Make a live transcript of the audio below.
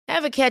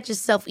Ever catch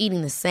yourself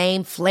eating the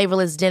same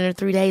flavorless dinner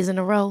 3 days in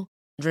a row?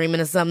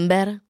 Dreaming of something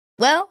better?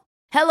 Well,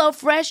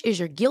 HelloFresh is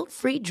your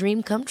guilt-free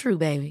dream come true,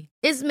 baby.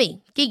 It's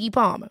me, Keke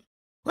Palmer.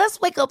 Let's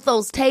wake up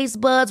those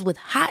taste buds with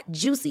hot,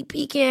 juicy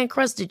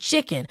pecan-crusted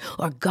chicken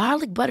or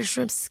garlic butter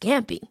shrimp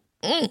scampi.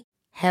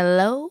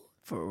 Hello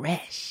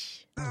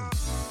Fresh.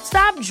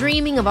 Stop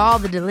dreaming of all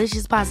the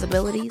delicious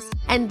possibilities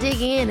and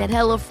dig in at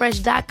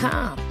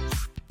HelloFresh.com.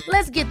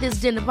 Let's get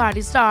this dinner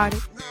party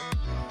started.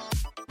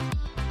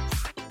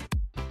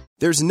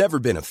 There's never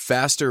been a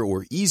faster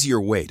or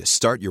easier way to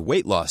start your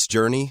weight loss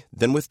journey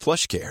than with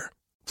PlushCare.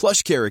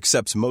 PlushCare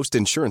accepts most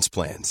insurance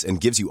plans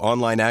and gives you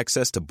online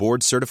access to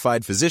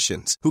board-certified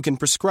physicians who can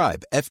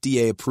prescribe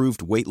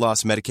FDA-approved weight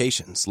loss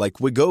medications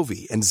like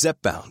Wegovy and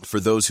Zepbound for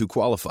those who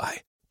qualify.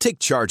 Take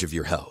charge of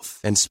your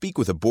health and speak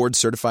with a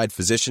board-certified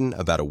physician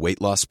about a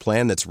weight loss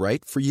plan that's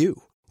right for you.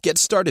 Get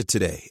started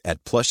today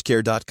at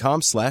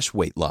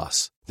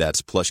plushcare.com/weightloss.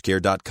 That's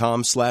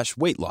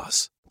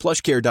plushcare.com/weightloss.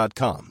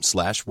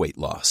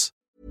 plushcare.com/weightloss.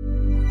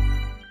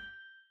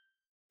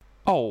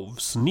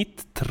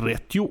 Avsnitt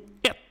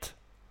 31.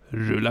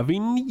 Rulla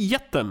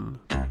vignetten.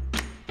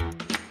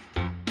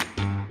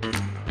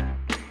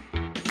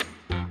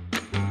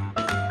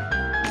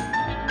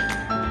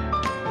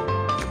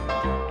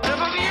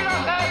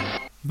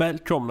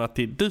 Välkomna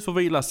till Du får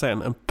vila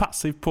sen, en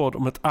passiv podd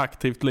om ett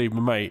aktivt liv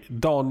med mig,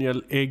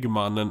 Daniel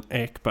Eggmannen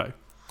Ekberg.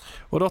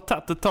 Och det har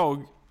tagit ett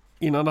tag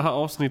innan det här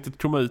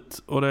avsnittet kom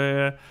ut och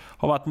det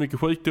har varit mycket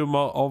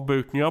sjukdomar,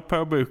 avbokningar,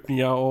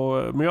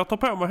 påbokningar men jag tar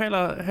på mig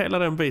hela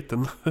den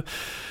biten.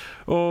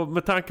 Och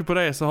med tanke på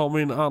det så har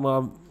min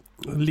andra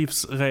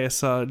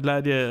livsresa,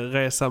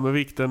 glädjeresa med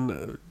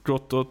vikten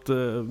gått åt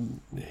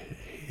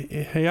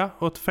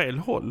fel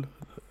håll.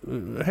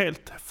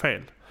 Helt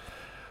fel.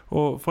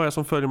 Och för er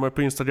som följer mig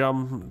på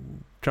Instagram,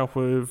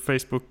 kanske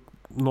Facebook,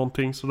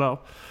 någonting sådär,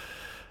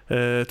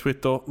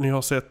 Twitter, ni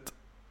har sett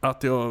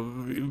att jag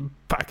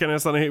packar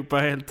nästan ihop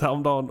helt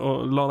häromdagen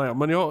och la ner.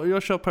 Men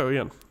jag kör på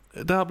igen.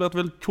 Det här blir ett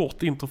väldigt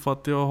kort intro för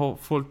att jag har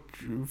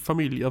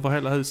familj över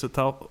hela huset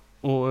här.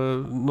 Och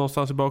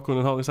någonstans i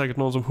bakgrunden har ni säkert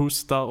någon som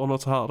hostar och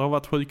något så här. Det har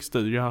varit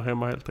sjukstudie här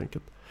hemma helt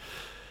enkelt.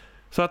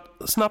 Så att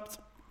snabbt,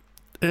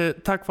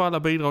 tack för alla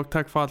bidrag,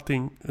 tack för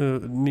allting.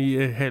 Ni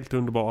är helt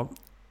underbara.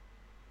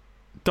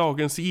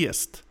 Dagens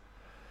gäst,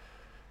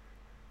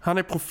 han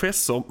är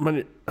professor,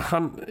 men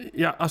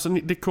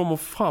det kommer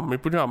fram i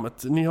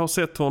programmet. Ni har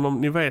sett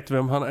honom, ni vet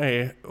vem han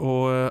är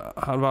och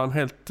han var en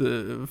helt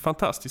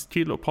fantastisk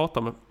kille att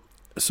prata med.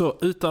 Så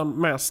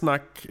utan mer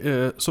snack,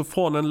 så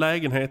från en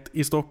lägenhet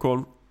i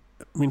Stockholm,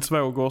 min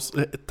svågers,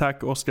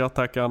 tack Oskar,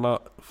 tack Anna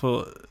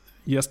för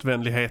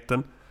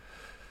gästvänligheten.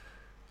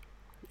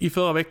 I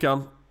förra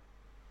veckan,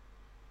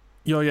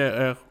 jag ger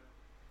er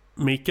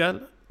Mikael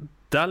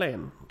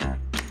Dahlén.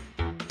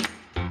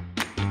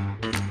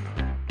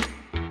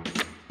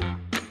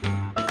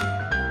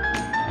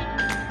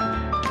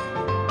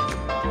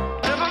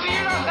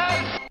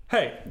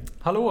 Hej!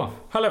 Hallå!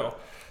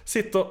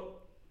 Sitter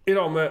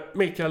idag med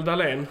Mikael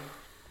Dahlén.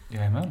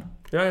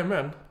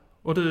 Jajamän.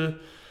 Och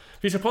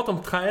vi ska prata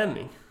om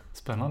träning.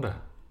 Spännande.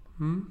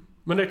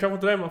 Men det är kanske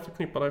inte det man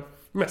förknippar dig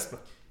mest med.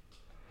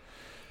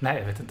 Nej,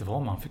 jag vet inte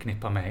vad man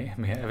förknippar mig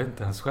med. Jag vet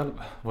inte ens själv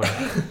vad jag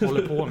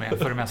håller på med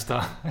för det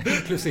mesta,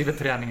 inklusive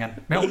träningen.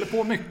 Men jag håller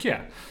på mycket.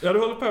 Ja, du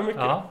håller på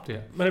mycket. Ja,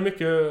 det. Men det är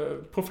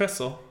mycket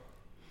professor.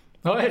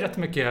 Ja, det är rätt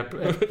mycket.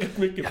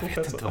 Jag vet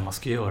inte vad man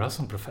ska göra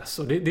som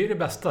professor. Det är det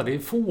bästa. Det är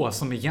få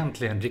som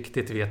egentligen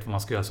riktigt vet vad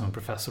man ska göra som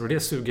professor. Och det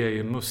suger jag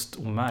ju must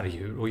och märg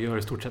ur och gör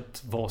i stort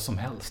sett vad som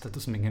helst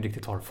eftersom ingen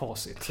riktigt har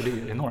facit. Så det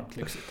är enormt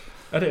lyxigt.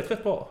 Ja, det är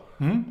rätt bra.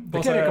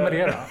 Det kan jag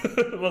rekommendera.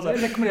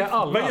 Jag rekommenderar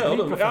alla. Vad gör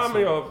du? Ja,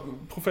 men jag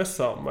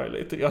professar mig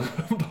lite grann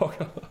om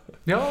dagarna.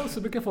 Ja,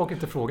 så brukar folk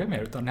inte fråga mer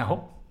utan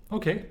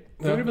okej.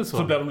 Då är det väl så.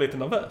 Så blir de lite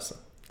nervösa.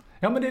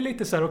 Ja, men det är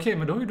lite så här, okej,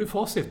 men då har ju du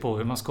facit på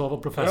hur man ska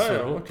vara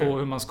professor och på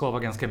hur man ska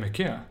vara ganska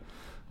mycket.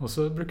 Och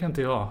så brukar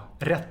inte jag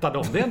rätta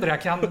dem. Det enda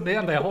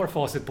jag har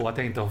facit på att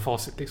jag inte har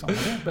facit liksom. Men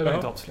det behöver jag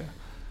inte avslöja.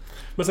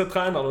 Men sen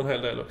tränar du en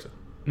hel del också?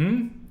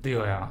 Det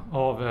gör jag.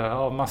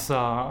 Av massa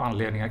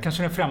anledningar.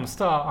 Kanske den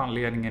främsta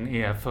anledningen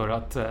är för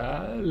att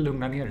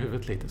lugna ner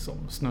huvudet lite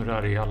som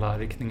snurrar i alla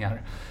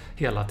riktningar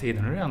hela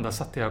tiden. Det är det enda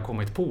sättet jag har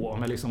kommit på.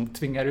 Om jag liksom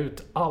tvingar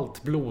ut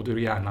allt blod ur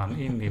hjärnan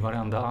in i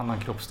varenda annan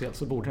kroppsdel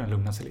så borde den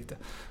lugna sig lite.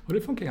 Och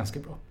det funkar ganska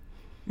bra.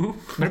 Men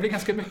det blir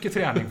ganska mycket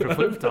träning för att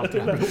få ut allt det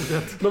här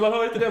blodet. Men man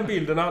har inte den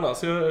bilden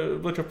annars.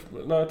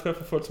 När jag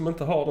träffar folk som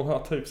inte har den här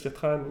typiska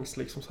tränings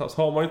liksom, så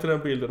har man inte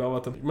den bilden av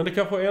att men det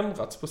kanske har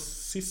ändrats på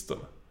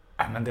sistone.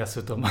 Men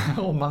dessutom,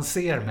 om man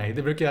ser mig,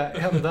 det brukar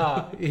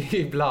hända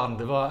ibland.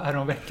 Det var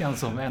häromveckan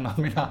som en av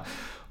mina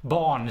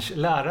barns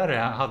lärare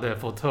hade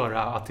fått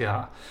höra att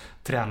jag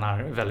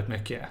tränar väldigt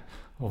mycket.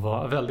 Och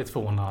var väldigt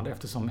förvånad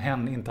eftersom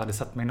hen inte hade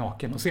sett mig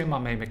naken. Och ser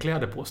man mig med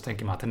kläder på så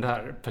tänker man att den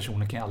där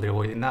personen kan aldrig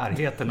vara i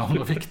närheten av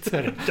några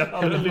vikter.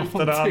 Eller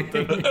någonting.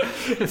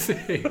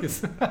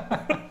 Precis.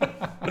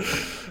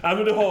 Ja,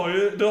 men du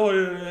har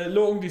ju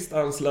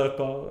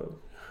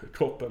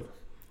långdistanslöparkroppen.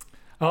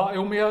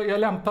 Ja, men jag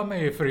lämpar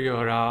mig för att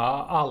göra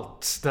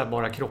allt där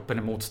bara kroppen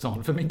är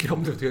motstånd. För min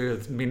kropp utgör ju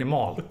ett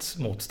minimalt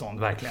motstånd,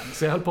 verkligen.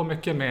 Så jag höll på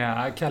mycket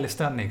med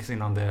calisthenics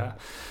innan det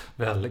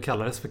väl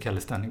kallades för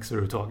calisthenics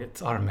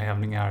överhuvudtaget.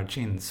 Armhävningar,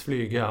 chins,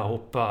 flyga,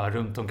 hoppa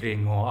runt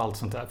omkring och allt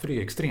sånt där. För det är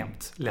ju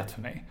extremt lätt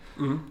för mig.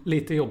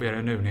 Lite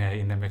jobbigare nu när jag är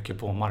inne mycket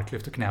på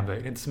marklyft och knäböj.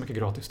 Det är inte så mycket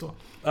gratis då.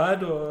 Nej,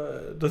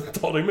 då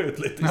tar det emot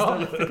lite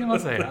istället. Ja, det kan man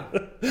säga. Det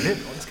är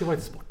bra, det ska vara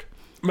ett sport.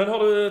 Men har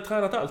du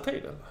tränat alltid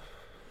eller?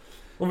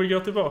 Om vi går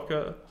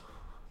tillbaka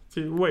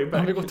till way back.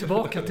 Om vi går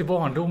tillbaka till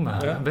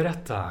barndomen. Ja.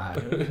 Berätta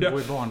här. Gå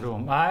i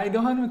barndom. Nej, det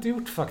har jag nog inte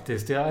gjort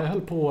faktiskt. Jag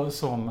höll på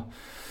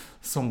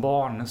som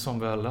barn, som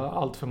väl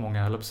allt för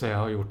många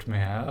har gjort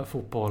med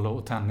fotboll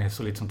och tennis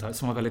och lite sånt där.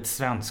 Som var väldigt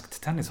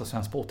svenskt. Tennis var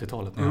svenskt på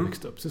 80-talet när jag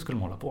växte upp. Så det skulle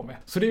man hålla på med.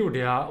 Så det gjorde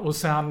jag. Och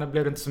sen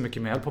blev det inte så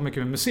mycket mer. Jag höll på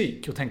mycket med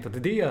musik och tänkte att det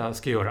är det jag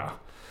ska göra.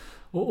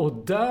 Och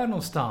där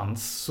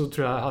någonstans så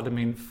tror jag hade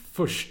min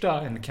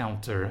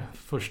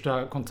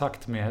första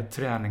kontakt med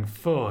träning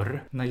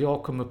när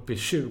jag kom upp i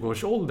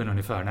 20-årsåldern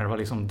ungefär, när det var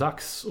liksom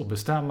dags att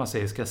bestämma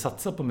sig, ska jag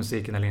satsa på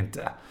musiken eller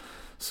inte?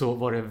 Så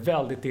var det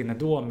väldigt inne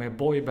då med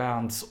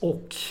boybands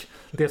och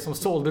det som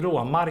sålde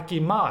då, Mark i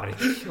Mark.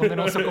 Om det är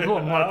någon som kommer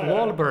ihåg Mark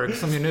Wahlberg,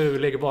 som ju nu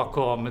ligger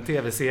bakom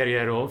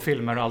tv-serier och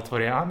filmer och allt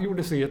vad det är. Han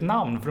gjorde sig ju ett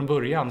namn från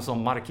början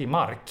som Mark i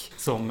Mark,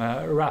 som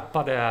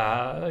rappade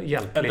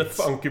hjälpligt. And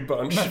the Funky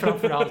Bunch. Men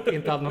framförallt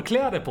inte hade några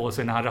kläder på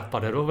sig när han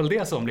rappade. Det var väl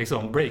det som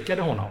liksom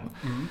breakade honom.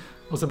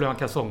 Och så blev han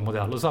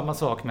kalsongmodell. Och samma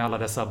sak med alla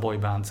dessa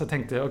boybands. Jag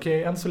tänkte,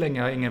 okej, än så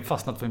länge har ingen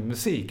fastnat för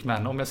musik.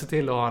 Men om jag ser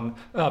till att ha en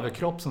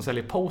överkropp som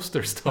säljer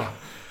posters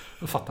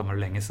då fattar man hur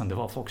länge sedan det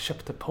var. Folk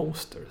köpte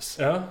posters.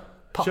 Ja.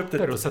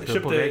 Papper och satte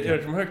upp på väggen.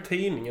 Jag kommer ihåg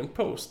tidningen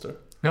Poster.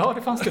 Ja,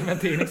 det fanns det med en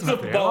tidning som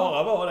hette det.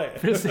 Bara var det.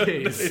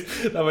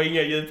 Precis. Det var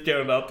inga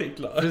djupgående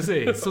artiklar.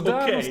 Precis, så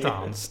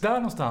där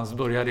någonstans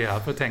började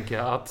jag för att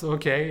tänka att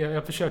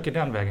jag försöker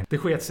den vägen. Det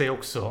sket sig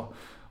också.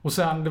 Och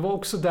sen, det var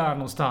också där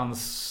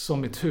någonstans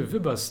som mitt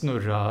huvud började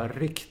snurra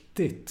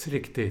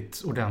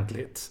riktigt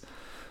ordentligt.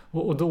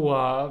 Och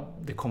då,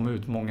 det kom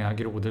ut många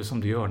grodor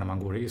som det gör när man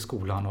går i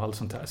skolan och allt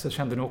sånt där. Så jag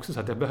kände nog också så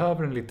att jag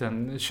behöver en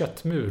liten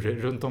köttmur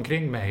runt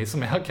omkring mig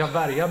som jag kan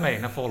värja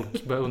mig när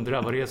folk börjar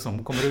undra vad det är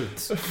som kommer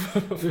ut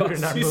ur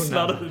den där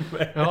munnen. Du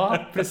med? Ja,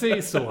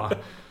 precis så.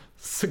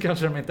 Så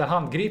kanske de inte är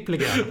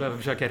handgripliga och behöver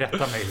försöka rätta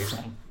mig liksom.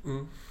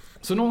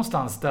 Så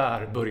någonstans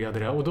där började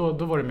det, och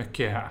då var det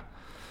mycket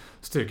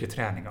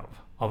styrketräning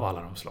av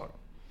alla de slag.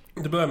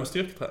 Det började med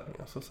styrketräning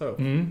alltså så.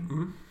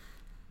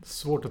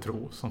 Svårt att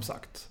tro, som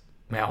sagt.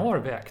 Men jag har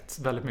vägt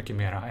väldigt mycket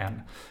mer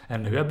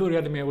än nu. Jag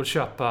började med att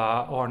köpa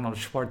Arnold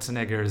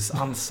Schwarzeneggers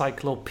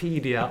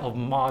Encyclopedia of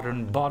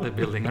Modern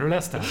Bodybuilding. Har du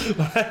läst den?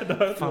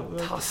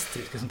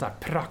 Fantastiskt. Sånt där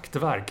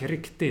praktverk.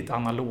 Riktigt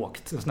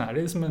analogt. Sån här.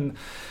 Det är som en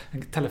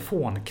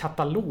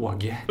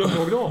telefonkatalog. Kommer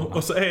du ihåg dem?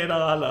 Och så är där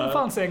alla... Det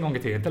fanns en gång i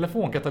tiden.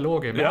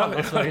 Telefonkataloger med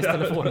alla Sveriges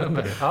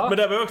telefonnummer. Ja. Men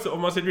det var också,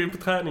 om man sitter in på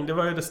träning, det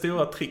var ju det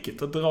stora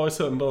tricket att dra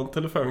sönder en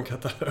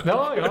telefonkatalog.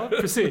 Ja,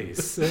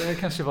 precis. Det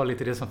kanske var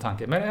lite det som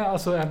tanke. Men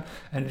alltså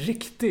en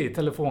riktig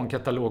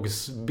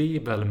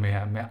telefonkatalogsbibel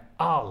med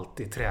allt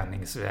i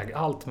träningsväg.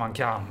 Allt man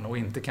kan och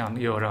inte kan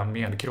göra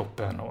med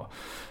kroppen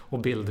och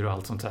bilder och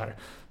allt sånt här.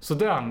 Så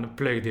den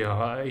plöjde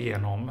jag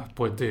igenom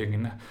på ett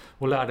dygn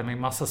och lärde mig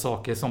massa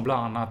saker, som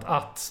bland annat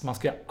att man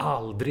ska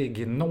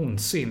aldrig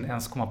någonsin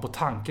ens komma på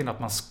tanken att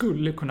man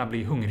skulle kunna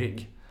bli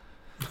hungrig.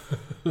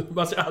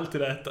 Man ska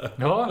alltid äta.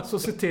 Ja, så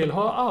se till,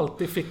 ha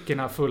alltid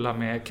fickorna fulla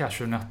med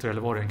cashewnötter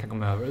eller vad det kan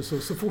komma över.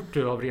 Så fort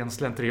du av ren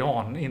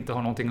slentrian inte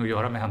har någonting att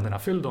göra med händerna,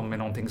 fyll dem med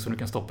någonting som du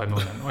kan stoppa i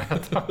munnen och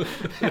äta.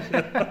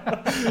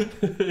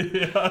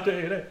 Ja, det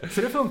är det.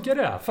 Så det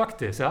funkade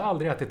faktiskt. Jag har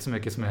aldrig ätit så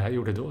mycket som jag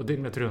gjorde då.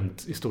 Dygnet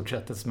runt i stort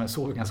sett, som jag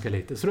sov ganska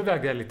lite. Så då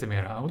vägde jag lite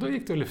mera. Och då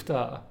gick det att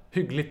lyfta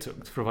hyggligt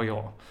tungt för att vara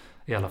jag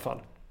i alla fall.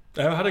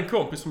 Jag hade en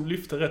kompis som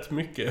lyfte rätt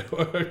mycket. Och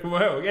jag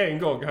kommer ihåg en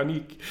gång han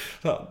gick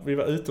så här, vi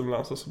var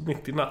utomlands och så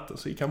mitt i natten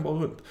så gick han bara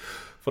runt.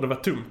 För det var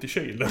tomt i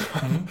kylen.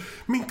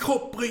 Min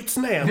kropp bryts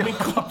ner, min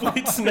kropp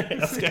bryts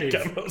ner, skrek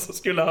han. Och så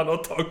skulle han ha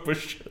tag på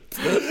kött.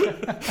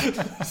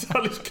 Så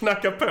han liksom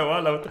knackade på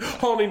alla.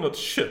 Har ni något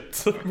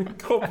kött? Min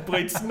kropp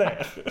bryts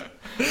ner.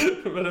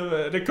 Men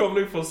det kom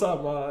nog från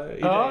samma idé.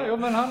 Ja,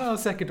 men han har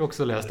säkert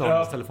också läst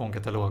Arnolds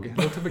telefonkatalog.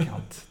 Det låter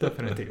bekant,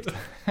 definitivt.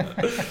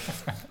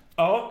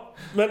 Ja,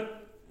 men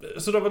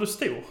så då var du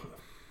stor?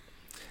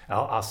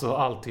 Ja, alltså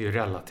allt är ju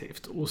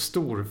relativt. Och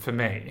stor för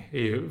mig är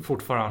ju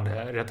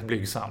fortfarande rätt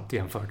blygsamt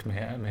jämfört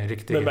med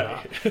riktiga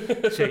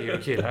tjejer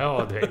och killar.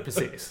 Ja, det är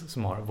precis,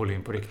 som har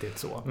volym på riktigt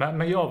så.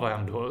 Men jag var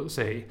ändå,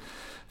 säg,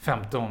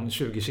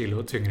 15-20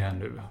 kilo tyngre än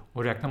nu.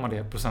 Och räknar man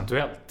det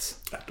procentuellt,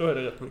 ja, då är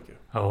det rätt mycket.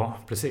 Ja,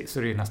 precis.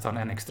 Så det är nästan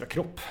en extra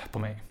kropp på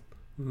mig.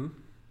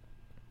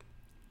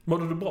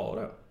 Mådde du bra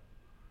då?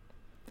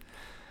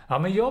 Ja,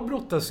 men jag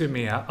brottas ju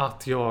med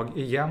att jag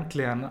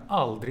egentligen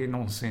aldrig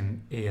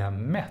någonsin är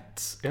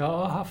mätt. Jag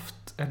har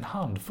haft en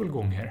handfull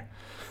gånger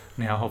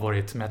när jag har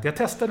varit med. Jag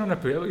testade den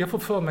här, jag får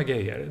för mig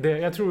grejer.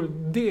 Jag tror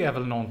det är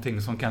väl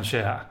någonting som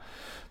kanske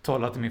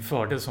talar till min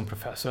fördel som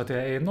professor. Att jag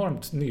är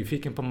enormt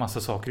nyfiken på massa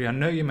saker. Jag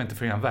nöjer mig inte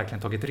förrän jag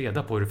verkligen tagit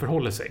reda på hur det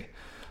förhåller sig.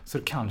 Så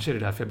kanske är det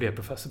därför jag blev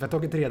professor. För jag har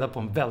tagit reda på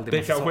en väldigt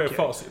massa saker. Det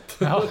kanske är facit.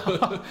 Ja,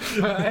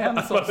 en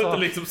sån man sak... inte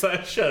liksom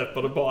säga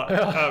köper det bara.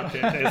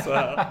 Okej, det är så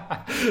här.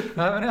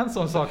 Nej, men en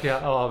sån sak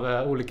jag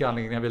av olika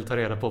anledningar jag vill ta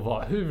reda på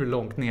var hur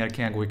långt ner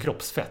kan jag gå i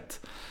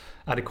kroppsfett?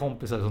 Jag hade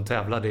kompisar som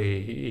tävlade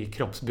i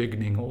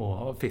kroppsbyggning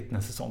och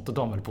fitness och sånt. Och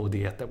de höll på att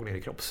dieta och gå ner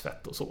i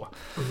kroppsfett och så.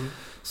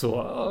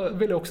 Så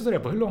vill jag också ta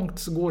reda på hur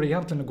långt går det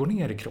egentligen att gå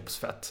ner i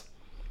kroppsfett?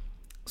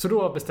 Så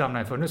då bestämde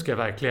jag för nu ska jag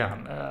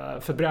verkligen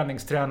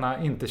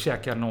förbränningsträna, inte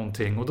käka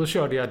någonting. Och då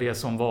körde jag det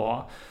som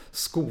var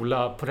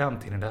skola på den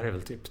tiden, det här är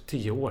väl typ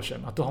 10 år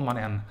sedan. Att då har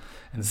man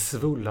en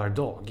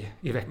svullardag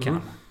i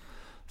veckan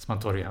som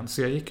man tar igen.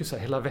 Så jag gick ju så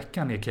här, hela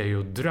veckan gick jag ju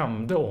och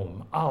drömde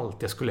om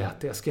allt jag skulle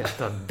äta. Jag ska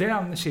äta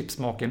den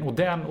chipsmaken och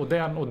den och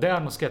den och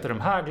den och ska äta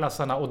de här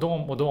glassarna och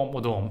dem och dem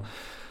och dem.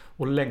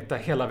 Och längta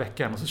hela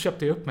veckan. Och så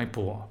köpte jag upp mig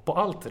på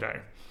allt det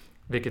där.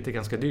 Vilket är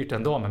ganska dyrt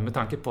en dag, men med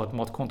tanke på att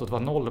matkontot var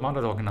 0 de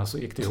andra dagarna så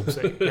gick det ihop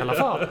sig i alla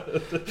fall.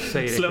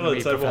 Säger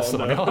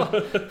ekonomiprofessorn. Ja,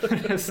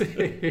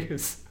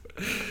 precis.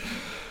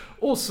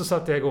 Och så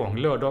satte jag igång.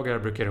 Lördagar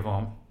brukar det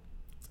vara.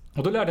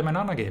 Och då lärde jag mig en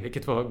annan grej,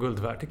 vilket var guld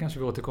värt. Det kanske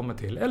vi återkommer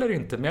till. Eller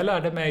inte, men jag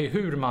lärde mig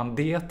hur man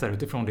dietar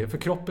utifrån det. För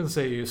kroppen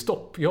säger ju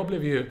stopp. Jag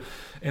blev ju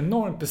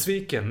enormt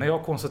besviken när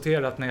jag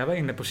konstaterade att när jag var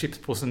inne på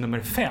chipspåsen nummer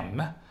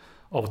 5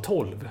 av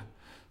 12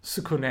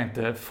 så kunde jag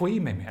inte få i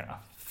mig mera.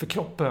 För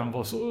kroppen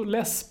var så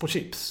less på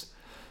chips.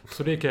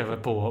 Så det gick jag över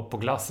på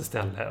glass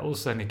istället. Och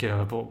sen gick jag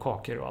över på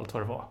kakor och allt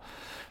vad det var.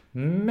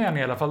 Men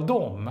i alla fall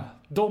de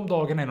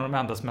dagarna är nog de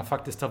enda som jag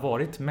faktiskt har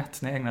varit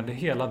mätt när jag ägnade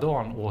hela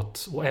dagen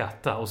åt att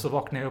äta. Och så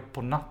vaknade jag upp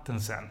på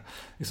natten sen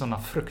i sådana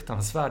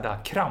fruktansvärda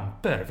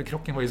kramper. För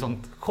kroppen var i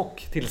sånt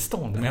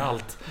chocktillstånd med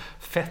allt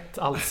fett,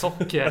 allt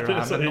socker och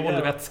med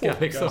noll vätska.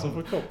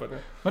 Liksom.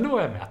 Men då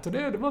var jag mätt och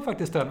det var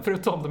faktiskt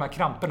förutom de här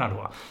kramperna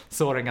då,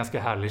 så var det en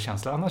ganska härlig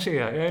känsla. Annars är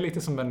jag är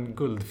lite som en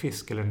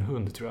guldfisk eller en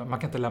hund tror jag. Man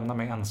kan inte lämna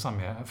mig ensam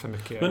med för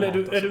mycket. Men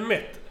är du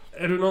mätt?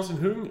 Är du någonsin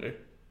hungrig?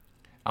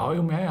 Ja,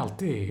 men jag är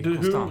alltid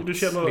konstant. Du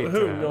känner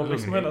hunger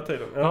liksom hela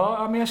tiden?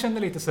 Ja, men jag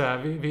känner lite så här.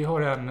 Vi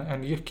har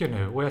en jycke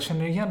nu och jag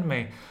känner igen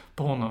mig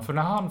på honom. För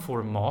när han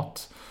får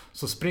mat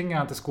så springer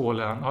han till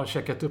skålen och har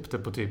checkat upp det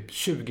på typ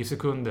 20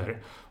 sekunder.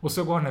 Och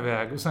så går han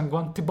iväg och sen går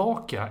han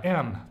tillbaka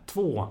 1,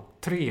 2,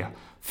 3,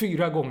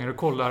 4 gånger och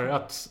kollar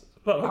att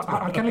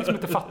han kan liksom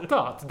inte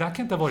fatta att det här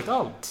kan inte ha varit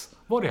allt.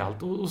 Var det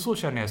allt? Och så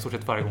känner jag i stort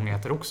sett varje gång jag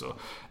äter också.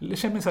 Jag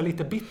känner mig så här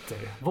lite bitter.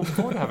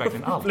 Var det här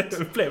verkligen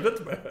allt? Blev det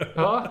inte med?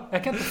 Ja,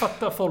 jag kan inte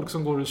fatta folk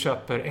som går och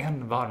köper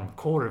en varm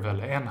korv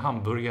eller en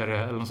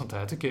hamburgare eller något sånt där.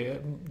 Jag tycker,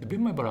 det blir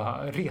man ju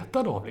bara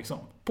retad av liksom.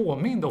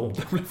 Påmind om.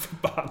 Jag blir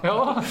förbannad.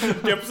 Ja.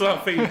 Det är på sån här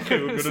fin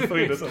krog och du får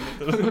in det så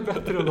lite. Det är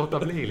bättre att låta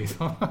bli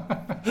liksom.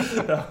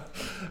 Ja,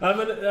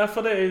 men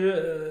för det är ju...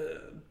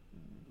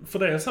 För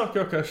det är en sak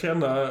jag kan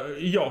känna,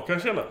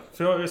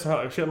 för jag är så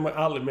här, jag känner mig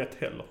aldrig mätt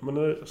heller. Men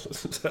nu,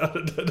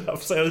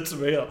 därför ser jag ut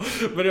som jag gör.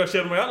 Men jag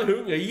känner mig aldrig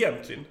hungrig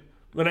egentligen.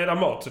 Men är det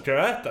mat så kan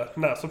jag äta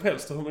när som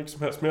helst och hur mycket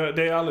som helst. Men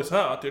det är aldrig så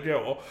här att jag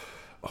går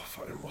och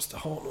fan, jag måste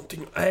ha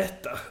någonting att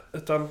äta.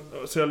 Utan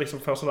så jag liksom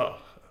får sådär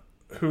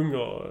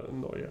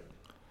hungernoja.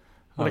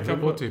 Ja, det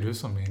låter ju du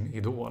som min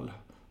idol.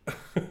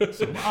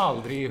 Som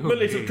aldrig är hungrig. Men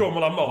liksom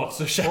kommer det mat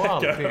så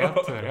käkar jag.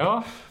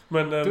 Ja.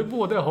 Men, du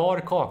både har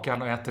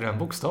kakan och äter den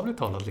bokstavligt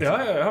talat. Liksom.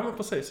 Ja, men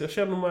precis. Jag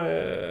känner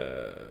mig...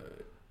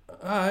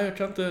 jag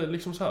kan inte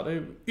liksom så här. Det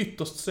är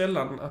ytterst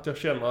sällan att jag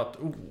känner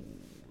att nu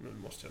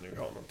måste jag nog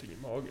ha någonting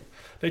i magen.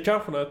 Det är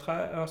kanske när jag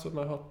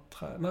har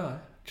nej,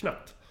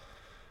 knappt.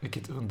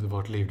 Vilket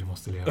underbart liv du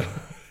måste leva.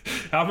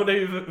 Ja, men det är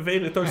ju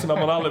vidrigt också när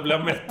man aldrig blir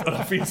mätt och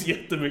det finns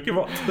jättemycket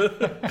mat.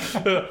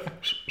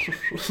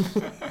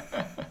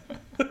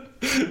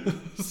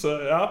 Så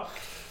ja.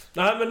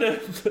 Nej, men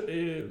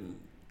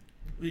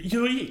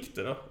hur gick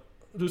det då?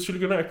 Du skulle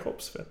gå ner i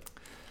kroppsfett.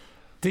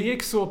 Det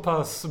gick så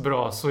pass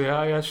bra så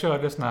jag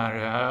körde sån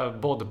här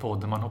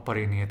bodpod där man hoppar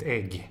in i ett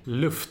ägg.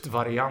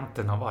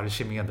 Luftvarianten av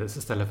Archimedes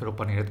istället för att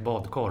hoppa ner i ett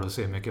badkar och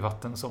se hur mycket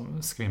vatten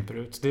som skvimper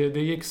ut. Det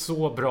gick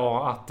så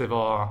bra att det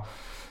var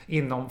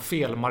inom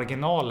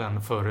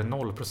felmarginalen för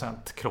 0%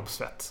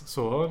 kroppsfett.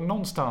 Så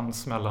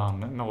någonstans mellan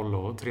 0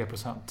 och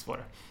 3% var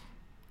det.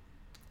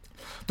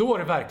 Då var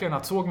det verkligen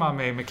att såg man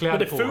mig med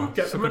kläder på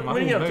så kunde man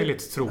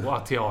omöjligt tro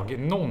att jag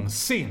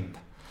någonsin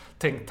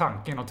tänkt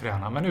tanken att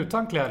träna. Men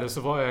utan kläder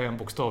så var jag en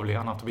bokstavlig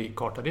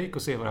anatomikarta. Det gick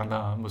att se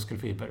varenda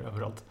muskelfiber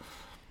överallt.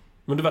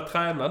 Men du var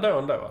tränad då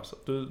ändå alltså?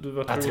 Du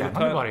var jag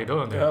tränade varje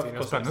dag under en tid.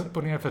 Jag sprang upp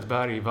och ner för ett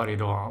berg varje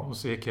dag och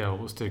så gick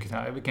jag och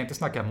styrkade. Vi kan inte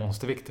snacka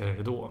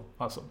monstervikter då.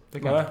 Alltså, det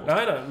kan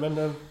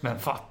nej, men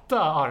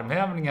fatta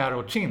armhävningar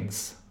och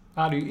chins.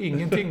 Det hade ju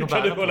ingenting att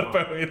bära på. Kan du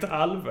hålla på i ett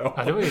halvår?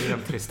 Ja, det var ju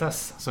en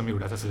tristess som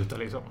gjorde att jag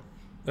slutade liksom.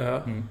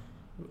 Ja.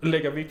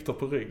 Lägga vikter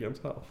på ryggen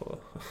så här för.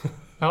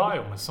 Ja,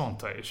 men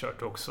sånt har jag ju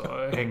kört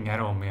också. Hänga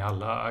dem i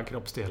alla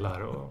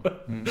kroppsdelar och...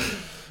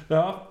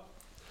 Ja.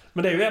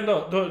 Men det är ju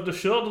ändå, då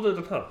körde du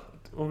den här,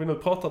 om vi nu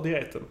pratar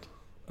dieten,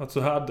 att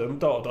du hade en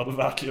dag där du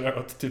verkligen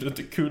åt till du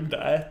inte kunde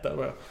äta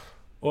mer.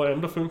 Och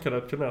ändå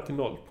funkade det ner till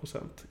 0%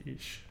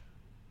 ish.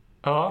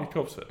 Ja, I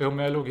kroppsfett. men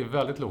jag låg ju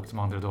väldigt lågt de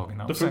andra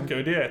dagarna. Då funkar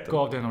ju dieten.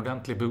 Gav det en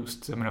ordentlig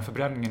boost. Jag menar,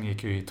 förbränningen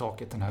gick ju i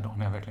taket den här dagen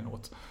när jag verkligen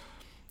åt.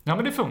 Ja,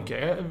 men det funkar.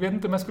 Jag vet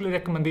inte om jag skulle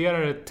rekommendera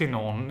det till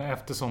någon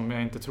eftersom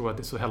jag inte tror att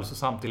det är så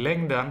hälsosamt i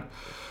längden.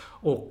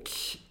 Och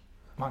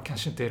man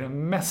kanske inte är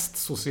den mest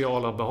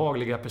sociala och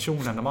behagliga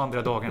personen de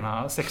andra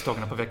dagarna, 6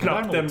 dagarna på veckan.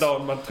 Knappt den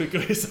dagen man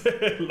trycker i sig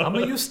heller. Ja,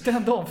 men just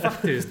den dagen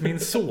faktiskt. Min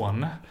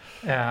son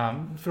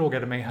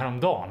frågade mig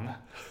häromdagen.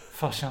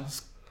 Farsan,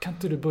 kan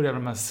inte du börja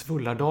med de här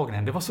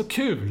svullardagarna? Det var så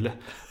kul!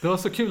 Det var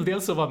så kul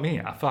dels att vara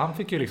med. För han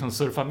fick ju liksom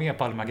surfa med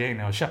på alla de här grejerna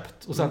jag har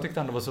köpt. Och sen tyckte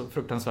han det var så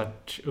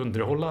fruktansvärt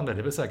underhållande.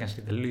 Det vill säga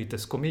kanske lite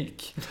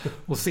lyteskomik.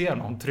 Och se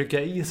någon trycka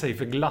i sig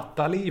för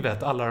glatta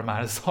livet alla de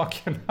här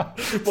sakerna.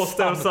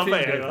 Måste jag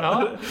servera.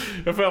 Ja.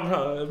 Jag får den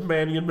här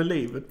meningen med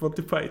livet,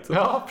 Monty Python.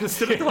 Ja,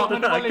 precis. Ja,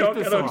 Det var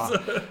lite så. också.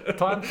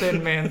 Ta inte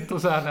en mint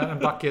och sen en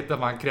bucket där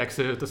man kräks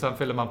ut och sen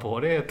fyller man på.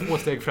 Det är 2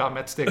 steg fram,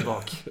 1 steg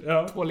bak.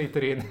 Ja. 2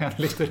 liter in, 1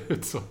 liter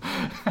ut så.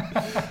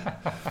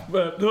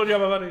 Men hur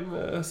gammal var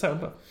din son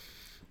då?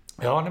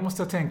 Ja, det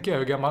måste jag tänka.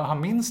 Hur gammal?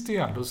 Han minns det ju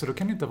ändå, så det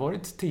kan inte ha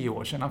varit 10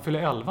 år sedan. Han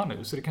fyller 11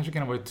 nu, så det kanske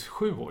kan ha varit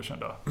 7 år sedan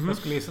då. Jag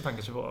skulle gissa att han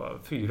kanske var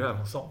 4 eller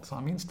något sånt, så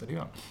han minns det, det gör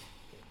han.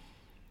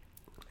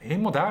 Det är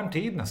en modern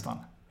tid nästan.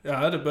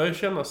 Ja, det börjar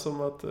kännas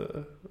som att...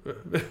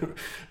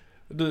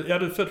 du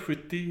är född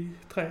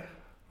 73,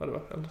 vad det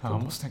var? Eller? Ja,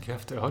 jag måste tänka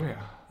efter. Ja, det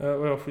är.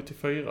 Och jag är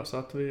 74, så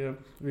att vi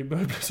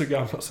börjar bli så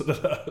gamla så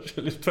det där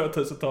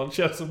 2000-talet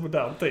känns som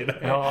modern tid.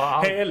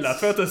 Ja, hela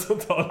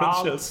 2000-talet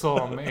allt känns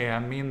som är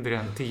mindre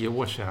än 10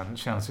 år sedan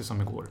känns ju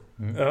som igår.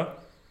 Ja.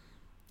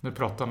 Nu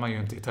pratar man ju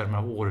inte i termer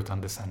av år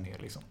utan decennier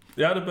liksom.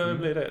 Ja, det börjar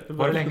bli det.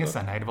 Var det länge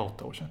sedan? Nej, det var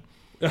 8 år sedan.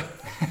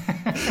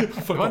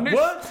 Det var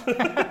what?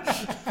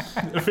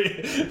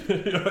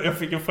 Jag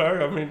fick en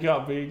fråga av min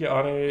grabb,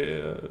 han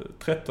är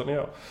 13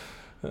 år.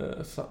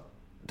 Så,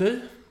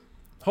 du,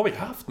 har vi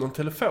haft någon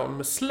telefon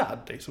med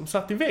sladd i som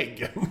satt i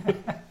väggen?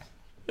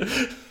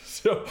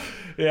 Så,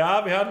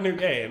 ja, vi hade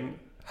nog en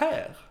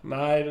här.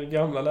 Nej, den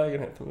gamla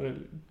lägenheten, det är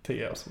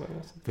 10 år sedan.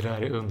 Det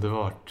där är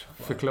underbart.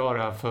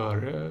 Förklara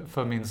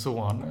för min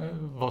son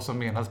vad som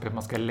menas med att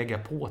man ska lägga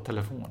på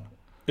telefon.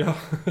 Ja.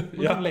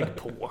 Ja. Lägg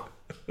på.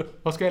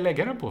 Vad ska jag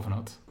lägga den på för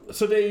något?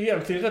 Så det är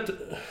egentligen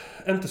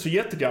inte så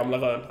jättegamla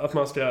rön att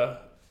man ska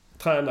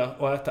träna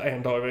och äta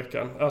en dag i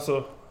veckan.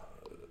 Alltså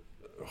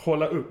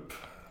hålla upp.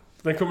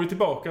 Den kommer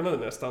tillbaka nu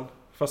nästan.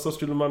 Fast då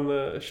skulle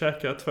man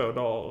käka 2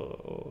 dagar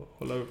och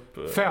hålla upp.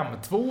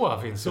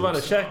 5-2 finns så ju var det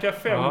också. käka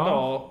 5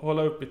 dagar,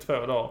 hålla upp i 2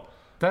 dagar.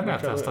 Den har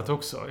jag testat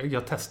också.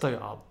 Jag testar ju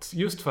allt.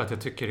 Just för att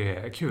jag tycker det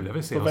är kul. Jag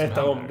vill se vad som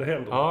händer. Veta om det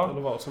händer. Ja.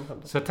 Eller vad som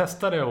händer. Så jag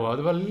testade och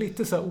det var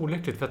lite så här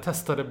olyckligt. För jag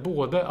testade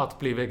både att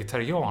bli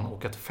vegetarian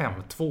och att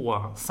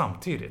 5-2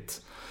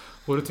 samtidigt.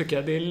 Och då tycker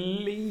jag det är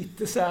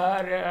lite så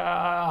här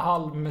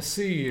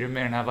halvmesyr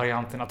med den här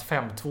varianten att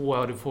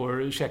 5-2, du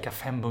får käka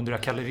 500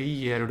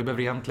 kalorier och du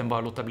behöver egentligen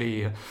bara låta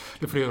bli,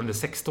 du får göra under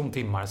 16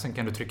 timmar, sen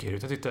kan du trycka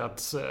ut. Jag tyckte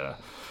att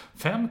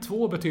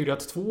 5-2 betyder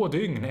att 2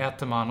 dygn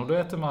äter man och då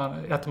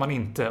äter man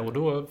inte, och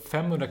då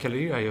 500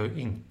 kalorier är ju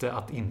inte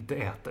att inte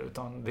äta,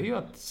 utan det är ju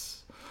att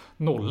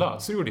nolla.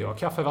 Så gjorde jag,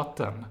 kaffe,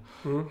 vatten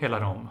hela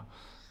de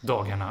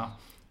dagarna.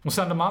 Och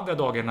sen de andra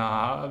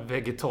dagarna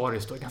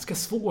vegetariskt, då är det ganska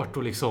svårt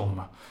att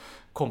liksom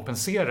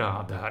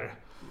kompensera det här.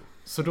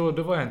 Så då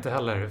var jag inte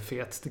heller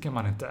fet, det kan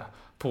man inte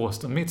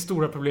påstå. Mitt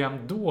stora problem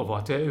då var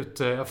att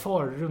jag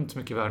far runt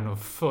mycket i världen och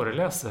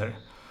föreläser.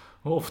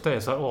 Och ofta är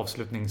jag så här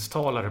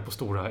avslutningstalare på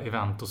stora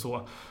event och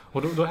så.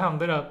 Och då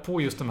hände det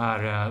på just de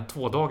här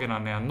 2 dagarna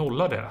när jag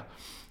nollade,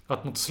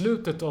 att mot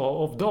slutet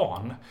av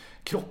dagen,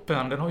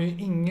 kroppen den har ju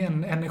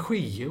ingen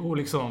energi och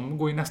liksom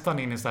går ju nästan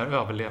in i så här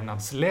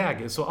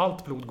överlevnadsläge, så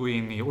allt blod går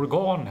in i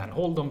organen,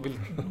 håll de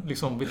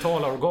liksom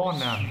vitala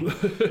organen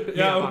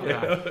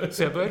levande.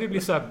 Så jag började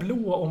bli så här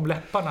blå om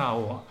läpparna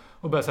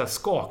och började så här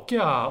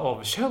skaka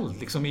av köld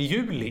liksom i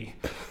juli.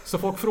 Så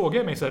folk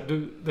frågar mig så här,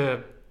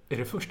 är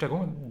det första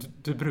gången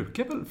du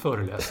brukar väl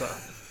föreläsa?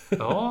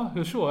 Ja,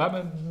 hur så? Ja,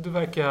 men du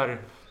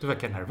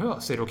verkar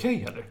nervös, är det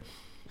okej eller?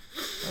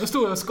 Jag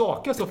står och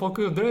skakar så folk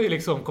undrar ju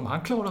liksom, kommer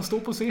han klara att stå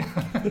på scen?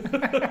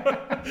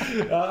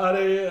 Ja,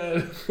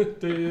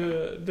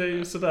 det är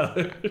ju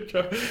sådär.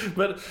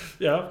 Men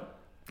ja,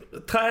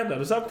 tränar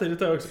du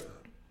samtidigt också?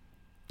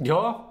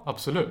 Ja,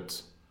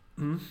 absolut.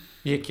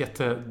 Gick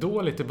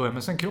jättedåligt i början,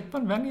 men sen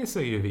kroppen vänjer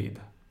sig ju vid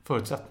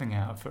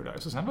förutsättningar för det där.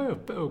 Så sen var jag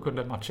uppe och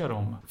kunde matcha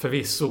dem.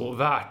 Förvisso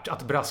värt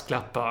att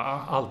brasklappa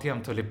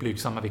alltjämt väldigt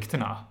blygsamma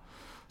vikterna.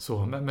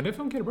 Så, men det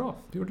funkar bra,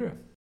 det gjorde det.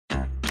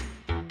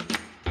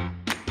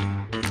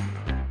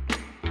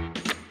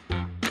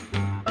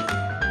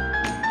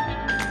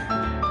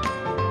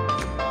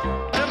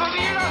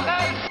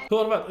 Hur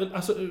har det varit?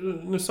 Alltså,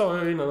 nu sa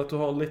jag innan att du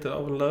har lite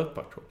av en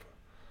löparkropp.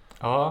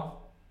 Ja.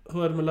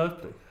 Hur är det med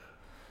löpning?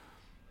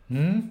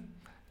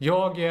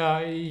 Jag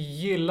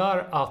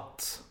gillar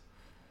att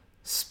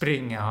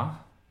springa,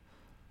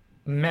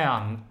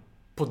 men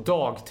på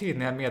dagtid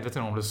när jag är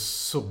medveten om det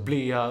så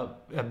blir jag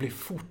blir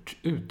fort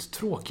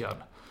uttråkad.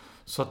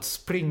 Så att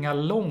springa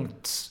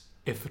långt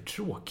är för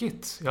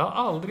tråkigt. Jag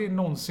har aldrig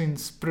någonsin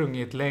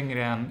sprungit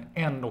längre än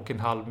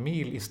 1,5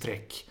 mil i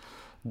sträck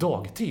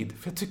dagtid.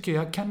 För jag tycker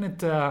jag kan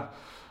inte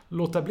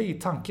låta bli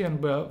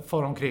tanken börja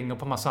fara omkring och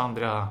på massa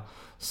andra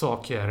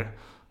saker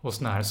och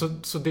sånär.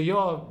 Så det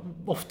jag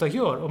ofta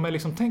gör, om jag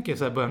liksom tänker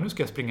så här, nu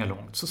ska jag springa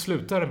långt, så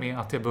slutar det med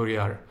att jag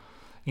börjar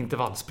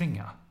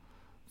intervallspringa.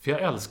 För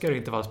jag älskar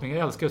intervallspringa.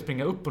 Jag älskar att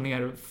springa upp och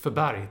ner för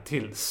berg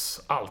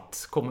tills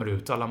allt kommer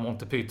ut, alla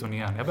Monty Python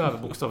igen. Jag behöver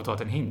bokstavligt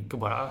taget en hink och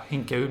bara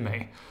hinka ur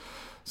mig.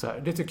 Så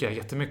här, det tycker jag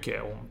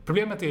jättemycket om.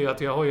 Problemet är ju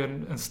att jag har ju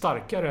en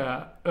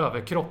starkare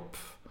överkropp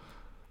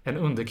än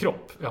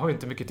underkropp. Jag har ju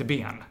inte mycket till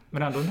ben,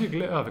 men ändå en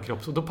hygglig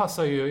överkropp. Så då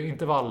passar ju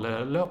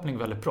intervalllöpning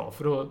väldigt bra.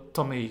 För då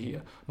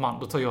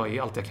tar jag i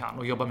allt jag kan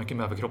och jobbar mycket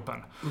med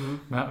överkroppen.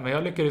 Men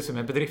jag lyckades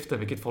med bedriften,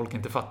 vilket folk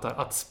inte fattar,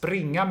 att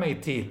springa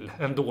mig till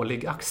en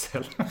dålig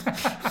axel.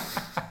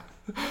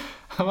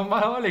 Man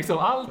har liksom,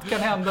 allt kan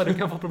hända. Du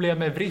kan få problem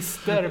med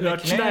vrister,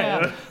 med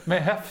knän,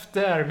 med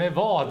höfter, med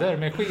vader,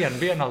 med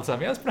skenben. Alltså.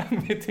 Men jag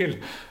sprang mig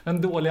till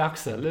en dålig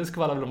axel. Det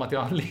skvallrar väl om att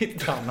jag har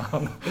lite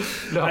annan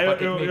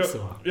löparteknik.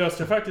 Jag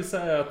ska faktiskt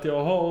säga att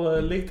jag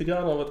har lite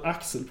grann av ett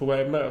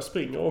axelproblem när jag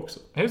springer också.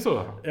 Är det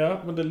så?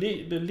 Ja, men det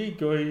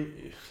ligger i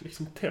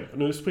liksom tempo.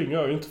 Nu springer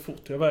jag ju inte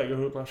fort. Jag väger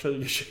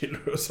 120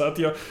 kilo. Så att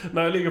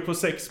när jag ligger på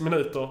 6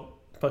 minuter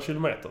per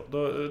kilometer,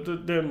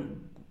 det är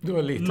du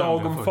är lite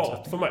lagom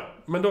fart för mig.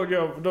 Men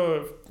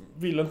då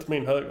vill inte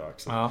min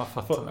högeraxel. Ja,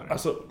 fattar det.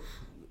 Alltså,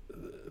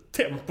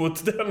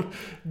 tempot, den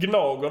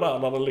gnager där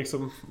när den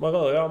liksom, man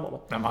rör i armarna.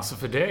 Men alltså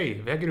för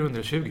dig, väger du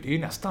 120, det är ju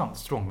nästan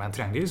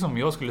strongman-träning. Det är som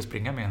jag skulle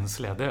springa med en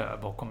släde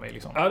bakom mig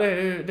liksom. Ja, det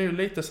är ju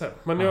lite så.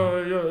 Men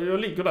jag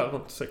ligger där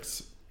runt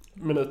 6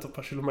 minuter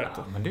per kilometer.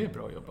 Ja, men det är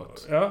bra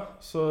jobbat. Ja,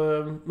 så,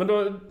 men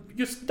då,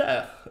 just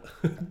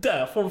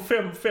där från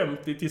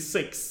 5.50 till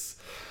 6,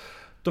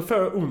 då får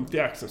jag ont i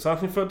axeln. Så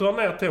antingen får jag dra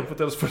ner tempot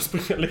eller så får jag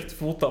springa lite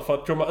fortare för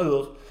att komma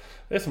ur.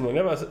 Det är som en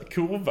jävla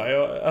kurva.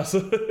 Alltså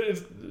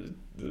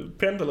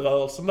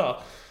pendelrörelsen där.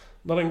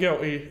 När den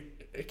går i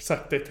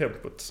exakt det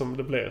tempot som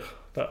det blir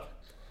där.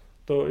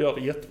 Då gör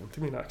det jätteont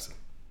i min axel.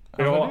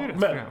 Ja,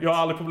 men jag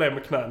har aldrig problem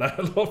med knäna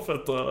eller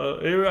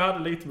fötter. Jag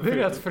hade lite med det är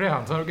rätt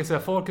fränt. Så kan säga,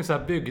 folk är så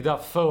här byggda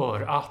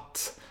för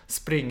att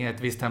springa i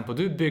ett visst tempo.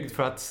 Du är byggd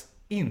för att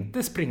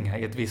inte springa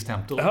i ett visst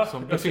tempo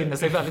som befinner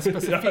sig väldigt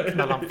specifikt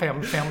mellan 5.50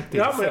 och 6.00.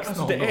 Ja, men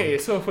alltså, det är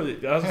så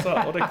sjukt. Alltså,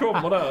 och det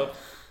kommer där.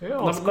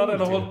 när den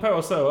har hållit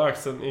på så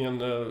axeln i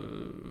en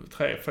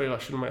 3-4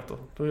 kilometer,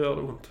 då gör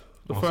det ont.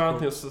 Då får jag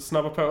antingen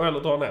snabba på eller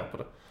dra ner på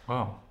det.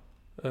 Wow.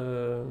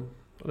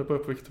 Och det beror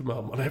på vilket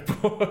humör man är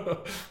på.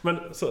 Men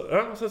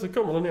sen så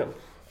kommer den igen.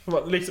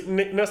 Liksom,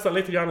 nästan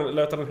lite grann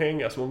låta den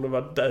hänga som om den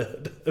var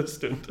död en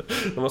stund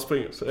när man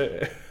springer.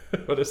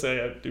 Och det ser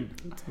jag dumt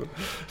ut.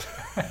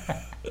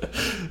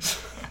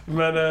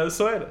 Men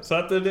så är det. Så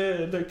att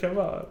det kan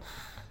vara...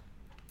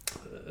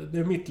 Det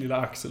är mitt lilla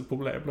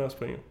axelproblem när jag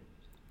springer.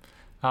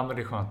 Ja, men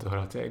det är skönt att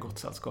höra att jag är i gott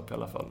sällskap i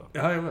alla fall. Då.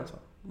 Ja, jag vet så.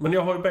 Men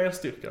jag har ju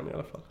benstyrkan i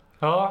alla fall.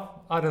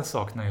 Ja, den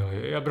saknar jag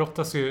ju. Jag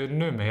brottas ju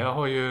nu med.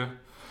 Jag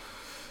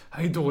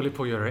är dålig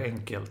på att göra det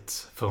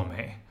enkelt för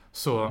mig.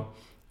 Så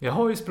jag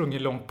har ju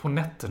sprungit långt på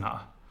nätterna.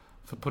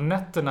 För på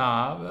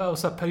nätterna,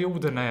 så här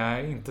perioder när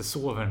jag inte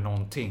sover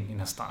någonting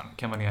nästan,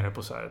 kan vara nere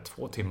på så här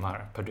 2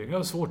 timmar per dygn. Jag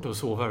har svårt att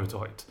sova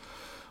överhuvudtaget.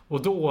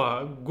 Och då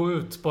gå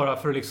ut bara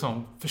för att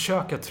liksom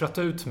försöka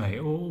trötta ut mig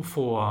och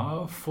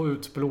få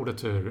ut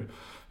blodet ur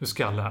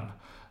skallen.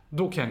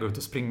 Då kan jag gå ut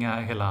och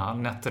springa hela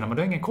nätterna. Men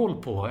det har jag ingen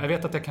koll på. Jag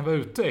vet att jag kan vara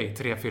ute i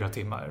 3-4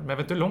 timmar. Men jag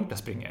vet inte hur långt jag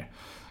springer.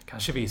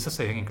 Kanske visar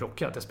sig ingen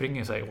klocka att jag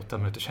springer så här 8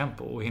 minuters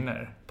tempo och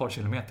hinner ett par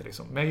kilometer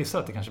liksom. Men jag gissar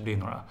att det kanske blir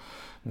några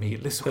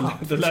mil. Det är så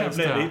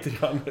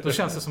skönt. Då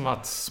känns det som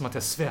att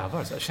jag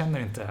svävar. Så jag känner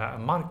inte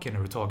marken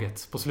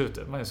överhuvudtaget på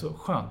slutet. Man är så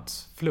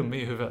skönt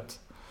flummig i huvudet.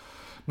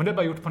 Men det är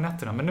bara gjort på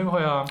nätterna. Men nu har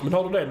jag... Men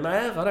har du det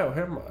nära då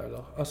hemma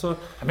eller? Alltså...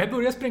 Men jag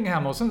börjar springa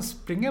hemma och sen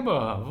springer jag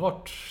bara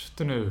vart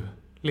det nu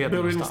leder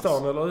någonstans. Bor du i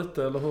stan eller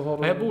ute? Eller hur har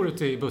du... Jag bor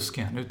ute i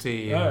busken, ute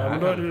i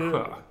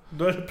sjö.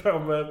 Då är du på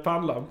med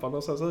pannlampan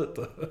och så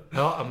ute.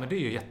 Ja, men det är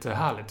ju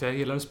jättehärligt. Jag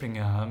gillar att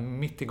springa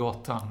mitt i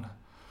gatan.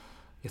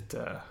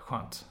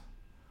 Jätteskönt.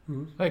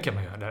 Det kan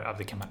man göra.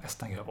 Det kan man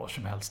nästan göra var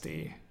som helst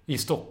i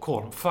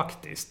Stockholm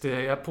faktiskt.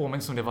 Jag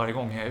påminns om det varje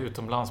gång jag är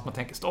utomlands. Man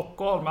tänker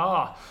Stockholm,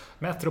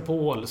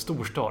 metropol,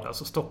 storstad.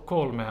 Alltså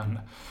Stockholm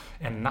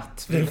en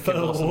natt.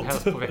 Vilken vad som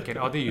helst på veckan.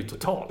 Ja, det är ju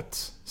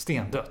totalt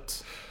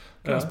stendött.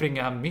 Kan man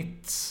springa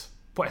mitt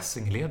på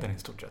Essingeleden i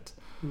stort sett.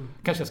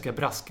 Kanske jag ska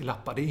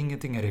brasklappa. Det är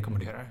ingenting jag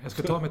rekommenderar. Jag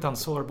ska ta mitt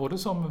ansvar både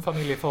som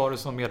familjefar,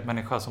 som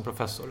medmänniska, som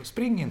professor.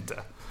 Spring inte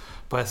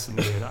på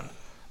Essingeleden.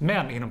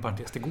 Men inom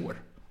parentes, det går.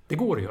 Det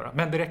går att göra,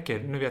 men det räcker.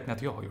 Nu vet ni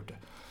att jag har gjort det.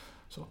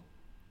 Så.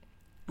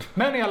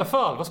 Men i alla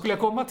fall, vad skulle jag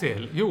komma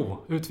till?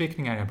 Jo,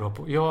 utvikningar är jag bra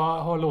på. Jag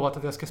har lovat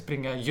att jag ska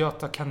springa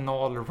Göta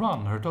kanal run.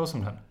 Har du hört talas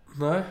om den?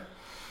 Nej.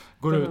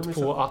 Går ut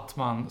på att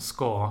man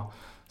ska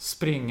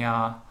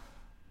springa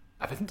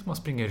Jag vet inte om man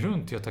springer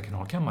runt Göta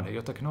kanal. Kan man det?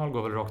 Göta kanal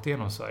går väl rakt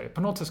igenom Sverige.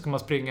 På något sätt ska man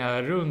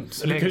springa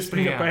runt. Du kan ju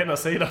springa på ena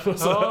sidan och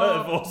så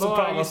över och så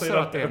på andra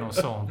sidan. Att det är något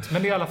sånt.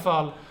 Men i alla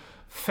fall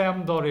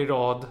 5 dagar i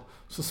rad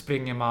så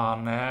springer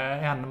man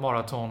en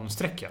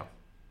maratonsträcka.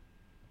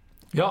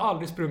 Jag har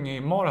aldrig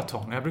sprungit i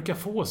maraton. Jag brukar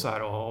få så här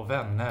av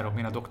vänner och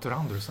mina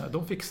doktorander och så här.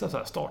 De fixar så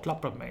här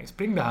startlappar på mig.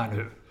 Spring det här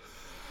nu.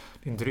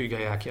 Din dryga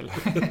jäkel.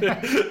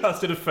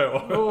 Alltså du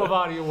får. Och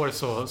varje år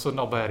så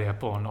nobbar jag det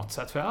på något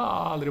sätt. För jag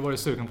har aldrig varit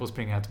sugen på att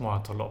springa ett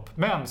maratonlopp.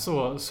 Men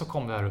så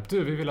kom det här upp.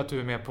 Vi vill att du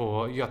är med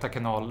på Göta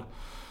kanal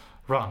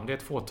Run. Det är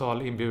ett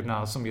fåtal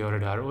inbjudna som gör det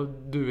där. Och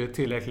du är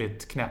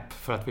tillräckligt knäpp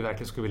för att vi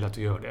verkligen skulle vilja att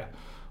du gör det.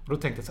 Och då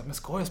tänkte jag så här, men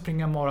ska jag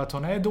springa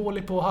maraton? Jag är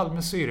dålig på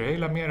halvmesyrer. Jag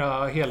gillar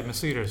mera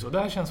helmesyrer. Så det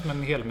här känns som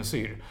en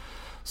helmesyr.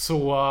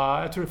 Så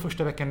jag tror det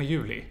första veckan i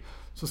juli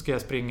så ska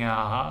jag springa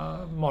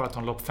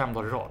maratonlopp 5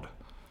 dagar i rad.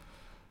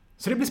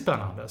 Så det blir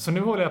spännande. Så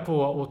nu håller jag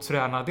på att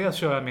träna. Dels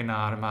kör jag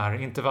de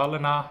här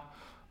intervallerna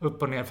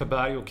upp och ner för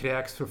berg och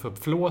kräks för att få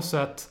upp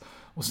flåset.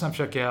 Och sen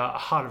försöker jag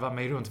harva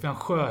mig runt. Vi har en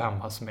sjö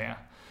hemma som är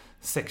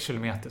 6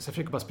 kilometer. Så jag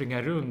försöker bara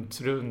springa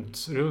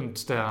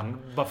runt den.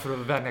 Bara för att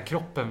vänja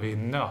kroppen vid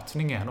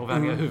nötningen. Och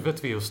vänja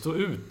huvudet vid att stå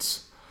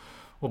ut.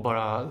 Och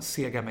bara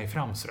sega mig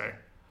fram sådär.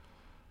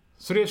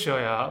 Så det kör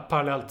jag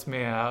parallellt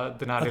med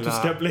den här att lilla... du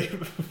ska bli...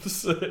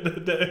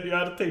 Jag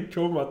hade tänkt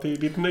komma till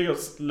ditt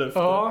nyårslöfte.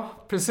 Ja,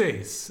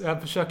 precis.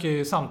 Jag försöker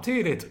ju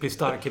samtidigt bli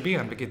stark i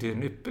ben, vilket är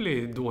en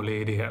ypperlig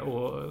dålig idé.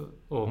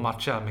 Och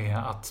matcha med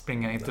att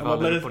springa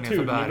intervaller upp och ner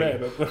för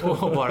berg.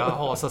 Och bara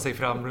hasa sig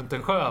fram runt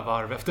en sjö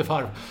varv efter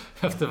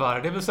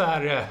varv. Det är väl så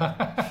här...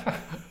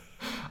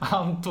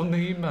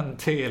 antonymen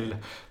till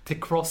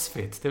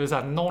crossfit. Det vill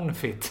säga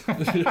non-fit.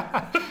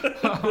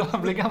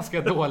 Man blir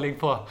ganska dålig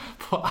på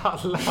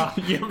alla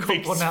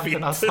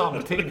komponenterna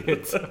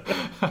samtidigt.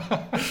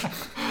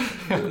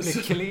 Jag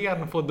blir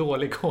klen på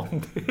dålig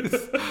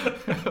kondis.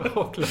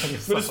 Och långsam.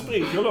 Men du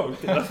springer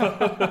långt i alla fall.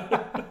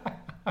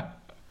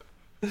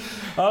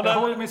 Jag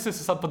håller mig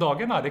sysselsatt på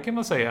dagarna, det kan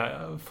man säga.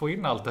 Få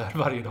in allt det här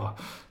varje dag.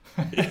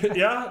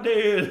 Ja,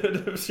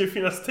 det ska ju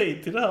finnas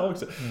tid till det här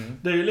också.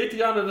 Det är ju lite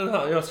grann den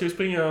här. Jag ska ju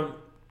springa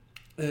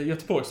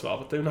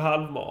Göteborgsvarvet. Det är ju en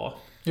halvmara.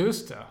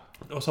 Just det.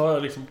 Och så har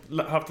jag liksom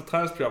haft ett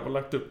träningsprogram och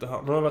lagt upp det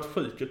här. Nu har jag varit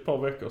sjuk ett par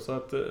veckor så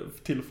att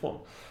till och från.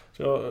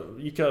 Så jag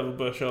gick över och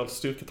började köra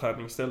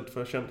styrketräning istället. För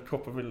jag kände att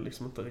kroppen ville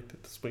liksom inte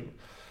riktigt springa.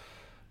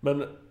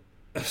 Men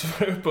så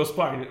var jag uppe och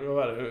sprang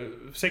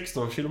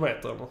 16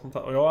 kilometer eller något sånt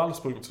här. Och jag har aldrig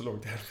sprungit så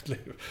långt i hela mitt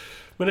liv.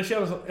 Men det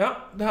kändes som, ja,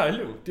 det här är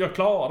lugnt. Jag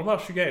klarar de här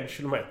 21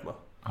 kilometerna.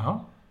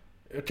 Aha.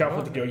 Jag kanske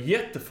inte går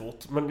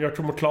jättefort, men jag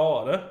kommer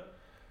klara det.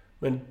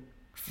 Men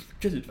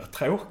gud vad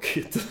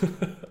tråkigt.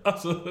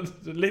 Alltså,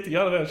 lite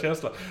grann den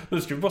känslan.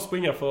 Nu ska vi bara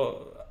springa för att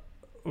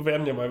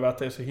vänja mig vid att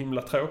det är så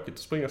himla tråkigt att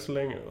springa så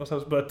länge. Och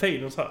sen så börjar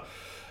tiden så här.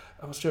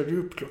 Jag stod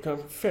upp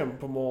 5:00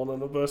 på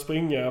morgonen och började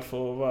springa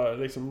för att vara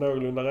liksom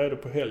någorlunda redo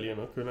på helgen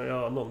och kunna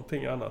göra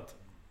någonting annat.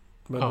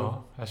 Men,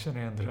 ja, jag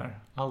känner igen det där.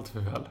 Allt för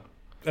väl.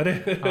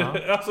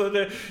 Ja, alltså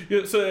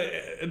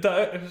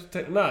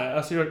nej,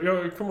 alltså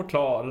jag kommer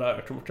klara det där.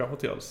 Jag kommer kanske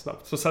inte göra det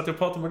snabbt. Så satt jag och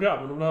pratade med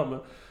grabben om det här med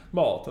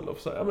maraton och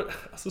så ja, men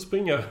alltså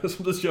springa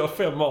som du gör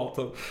 5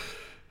 maraton.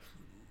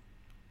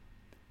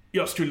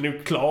 Jag skulle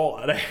nog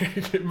klara det.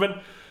 Men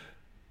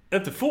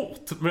inte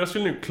fort, men jag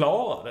skulle nog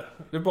klara det.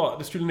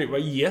 Det skulle nog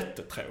vara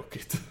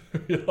jättetråkigt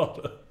att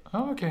göra det.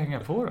 Ja, man kan hänga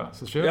på då.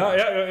 Så kör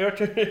jag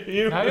kan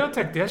ju. Nej, jag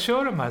tänkte jag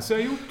kör de här så jag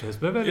har gjort det. Så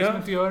behöver jag liksom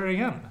inte göra det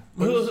igen.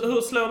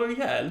 Hur slår du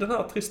ihjäl den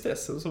här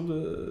tristessen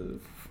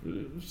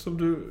som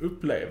du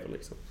upplever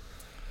liksom?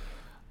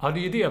 Ja, det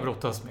är ju det jag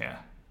brottas med.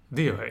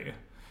 Det gör jag ju.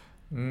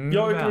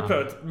 Jag har ju kommit på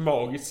ett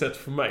magiskt sätt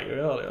för mig att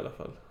göra det i alla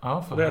fall.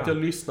 Ja, det är att jag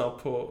lyssnar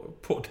på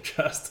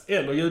podcast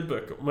eller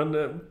ljudböcker.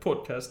 Men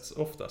podcasts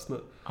oftast nu.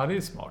 Ja, det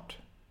är smart.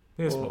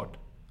 Det är smart.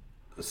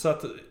 Så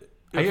att...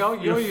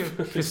 Jag är ju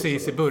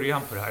precis i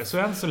början på det här. Så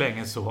än så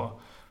länge så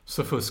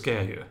fuskar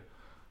jag ju.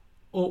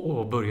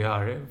 Och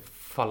börjar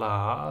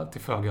falla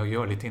till föga och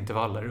gör lite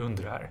intervaller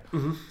under det här.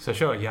 Så jag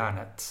kör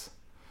järnet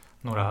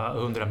några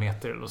 100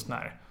 meter eller sån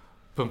här.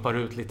 Pumpar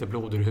ut lite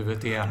blod ur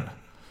huvudet igen.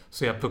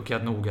 Så jag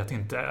puckad nog att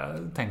inte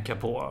tänka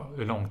på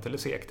hur långt eller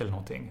segt eller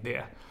någonting det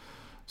är.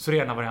 Så det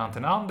är ena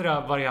varianten.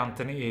 Andra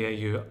varianten är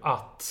ju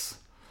att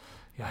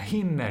jag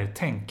hinner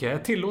tänka.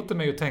 Jag tillåter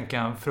mig att tänka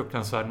en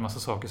fruktansvärd massa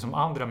saker som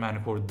andra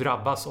människor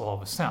drabbas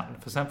av sen.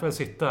 För sen får jag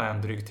sitta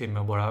en dryg timme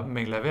och bara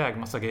mejla iväg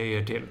massa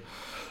grejer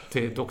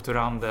till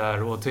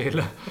doktorander och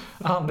till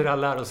andra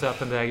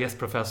lärosäten där jag är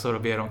gästprofessor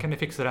och ber dem, kan ni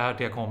fixa det här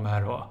till jag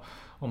kommer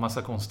och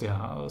massa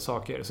konstiga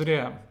saker. Så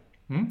det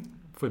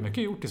får ju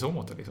mycket gjort i så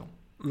mått liksom.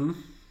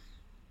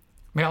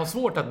 Men jag har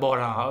svårt att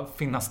bara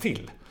finnas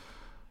till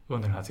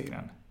under den här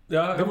tiden.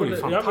 Ja, det vore ju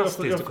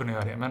fantastiskt att kunna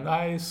göra det. Men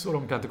nej, så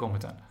långt har jag inte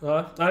kommit än.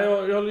 Nej,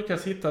 jag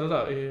lyckas hitta det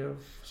där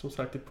som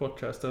sagt i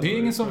podcasten. Det är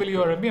ingen som vill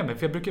göra det med mig.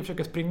 För jag brukar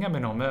försöka springa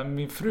med någon. Men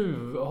min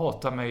fru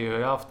hatar mig ju.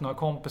 Jag har haft några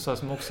kompisar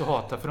som också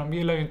hatar. För de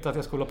gillar ju inte att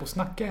jag ska hålla på och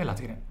snacka hela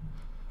tiden.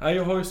 Nej,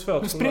 jag har ju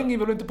svårt. Men springer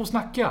väl inte på att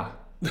snacka?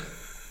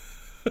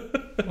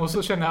 Och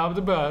så känner jag att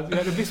det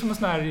blir som en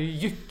sån här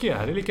jycke.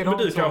 Det är likadant.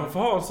 Men du kan få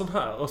ha en sån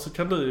här och så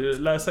kan du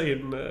läsa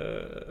in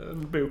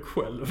en bok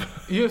själv.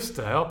 Just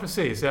det, ja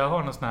precis. Jag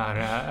har någon sån här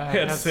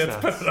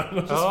headset på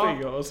den och så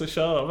springer och så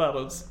kör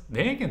världens.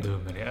 Det är ingen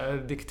dum idé.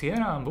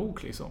 Diktera en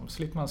bok liksom.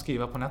 Slipper man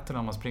skriva på nätterna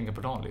om man springer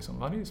på dagen liksom.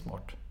 Det är ju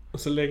smart. Och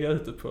så lägga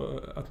ut det på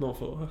att någon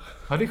får...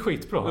 Ja, det är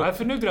skitbra.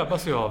 För nu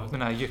drabbas jag av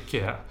den här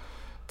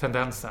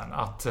jycke-tendensen.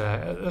 Att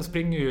jag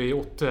springer ju i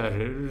åtter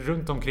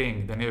runt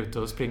omkring. Den är ute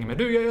och springer med.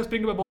 Du, jag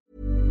springer bara.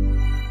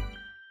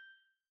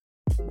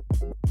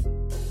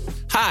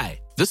 Hi,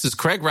 this is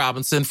Craig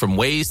Robinson from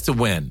Ways to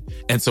Win,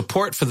 and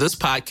support for this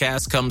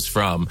podcast comes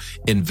from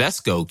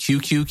Invesco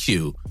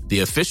QQQ,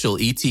 the official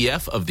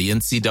ETF of the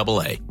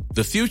NCAA.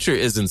 The future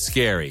isn't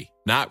scary.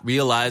 Not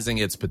realizing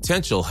its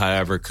potential,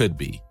 however, could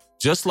be.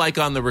 Just like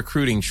on the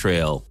recruiting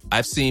trail,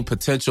 I've seen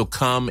potential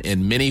come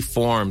in many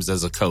forms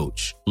as a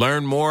coach.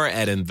 Learn more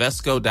at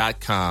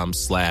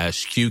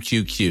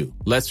Invesco.com/QQQ.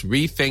 Let's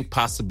rethink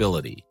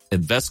possibility.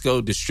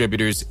 Invesco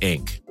Distributors,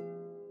 Inc.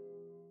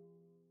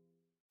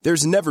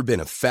 There's never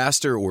been a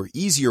faster or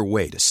easier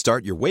way to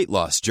start your weight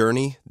loss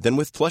journey than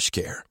with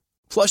PlushCare.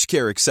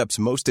 PlushCare accepts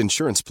most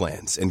insurance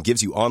plans and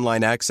gives you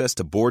online access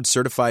to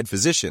board-certified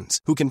physicians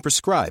who can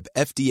prescribe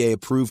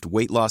FDA-approved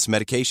weight loss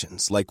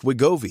medications like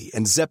Wegovy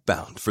and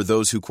Zepbound for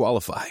those who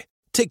qualify.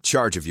 Take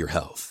charge of your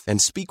health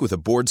and speak with a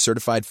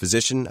board-certified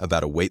physician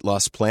about a weight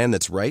loss plan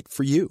that's right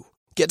for you.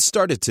 Get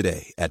started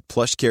today at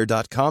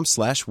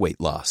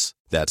plushcare.com/weight-loss.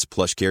 That's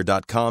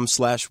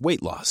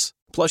plushcare.com/weight-loss.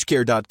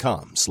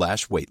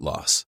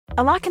 plushcare.com/weight-loss.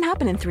 A lot can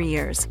happen in 3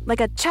 years,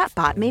 like a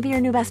chatbot may be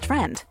your new best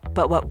friend.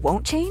 But what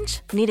won't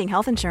change? Needing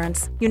health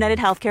insurance. United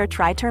Healthcare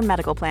Tri-Term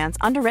Medical Plans,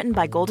 underwritten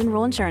by Golden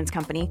Rule Insurance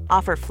Company,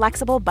 offer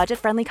flexible,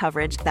 budget-friendly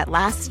coverage that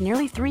lasts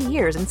nearly 3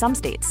 years in some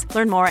states.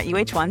 Learn more at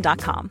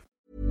uh1.com.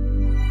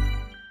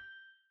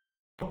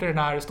 Bort i den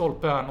här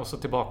stolpen och så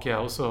tillbaka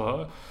och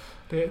så...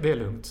 Det är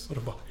lugnt. Och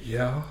då bara,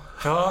 ja.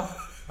 Ja,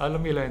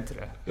 de gillar inte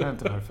det. Jag vet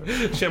inte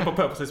varför. Kämpa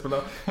på precis med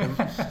det.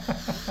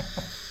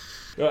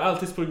 Jag har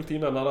alltid sprungit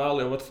innan när det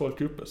aldrig har varit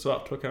folk uppe. Så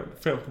att klockan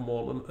 5 på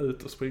morgonen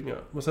ut och springa.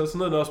 Men sen så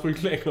nu när jag har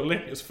sprungit längre och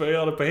längre så får jag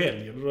göra det på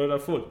helgen. Och då är det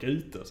folk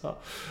ute. Så, här.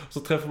 Så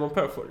träffar man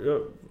på folk.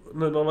 Nu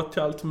när det har varit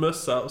kallt,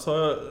 mössa och så har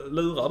jag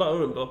lurar där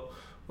under.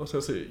 Och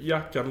sen så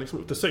jackan liksom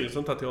upp. Det syns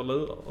inte att jag har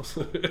lurar. Och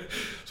så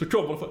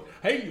kommer folk.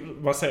 Hej!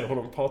 Man ser hur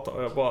de pratar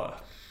och jag bara...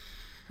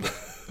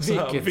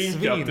 Vilket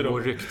svin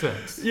och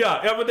ryktet.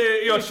 Ja men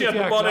det, jag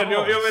känner bara den.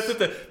 Jag vet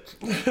inte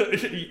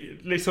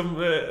liksom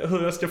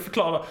hur jag ska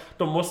förklara.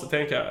 De måste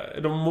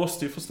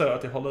ju förstå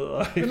att jag har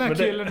lurar. Den här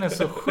killen är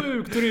så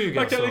sjukt dryg.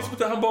 Man kan liksom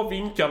inte, han bara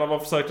vinkar när man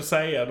försöker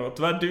säga något.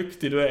 Vad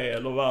duktig du är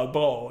eller vad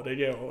bra det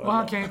går. Och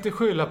han kan inte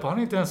skylla på, han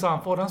är inte ens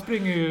andfådd. Han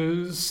springer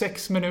ju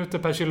 6 minuter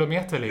per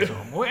kilometer liksom.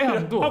 Och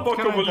ändå han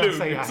kan han inte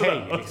säga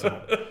hej liksom.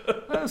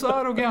 En så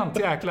arrogant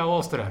jäkla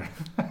as det där.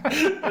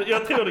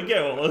 Jag tror det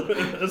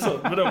går så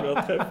med dem jag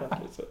har träffat.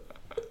 Liksom.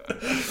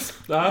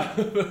 Nej,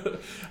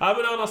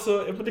 men annars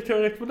så det kan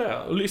jag rekommendera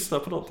att lyssna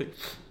på någonting.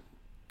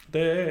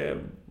 Det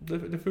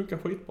funkar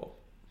skitbra.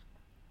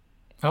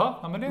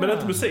 Ja, men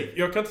inte musik.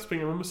 Jag kan inte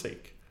springa med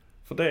musik.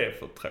 För det är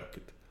för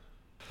tråkigt.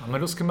 Ja,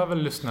 men då ska man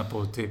väl lyssna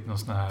på typ någon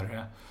sån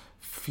här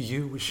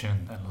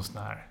fusion eller någon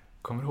sån här.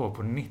 Kommer du ihåg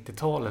på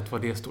 90-talet var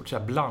det stort så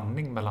här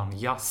blandning mellan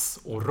jazz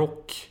och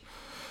rock.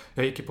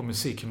 Jag gick ju på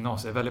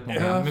musikgymnasiet, väldigt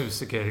många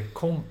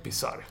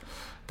musikerkompisar.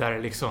 Där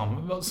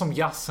liksom, som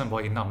jazzen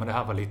var innan, men det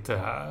här var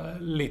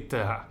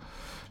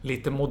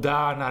lite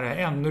modernare,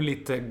 ännu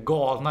lite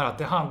galnare. Att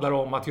det handlar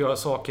om att göra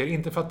saker,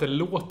 inte för att det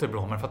låter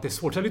bra, men för att det är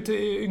svårt. Så det är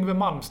lite Yngve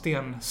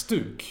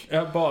Malmsten-stuk.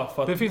 Ja, bara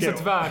för att det finns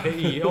ett värde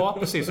i, ja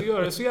precis, och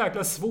göra det så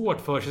jäkla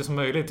svårt för sig som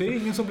möjligt. Det är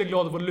ingen som blir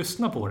glad av att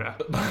lyssna på det.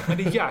 Men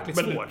det är jäkligt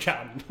svårt.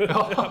 Men du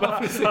kan. Ja,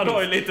 precis. Han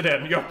har ju lite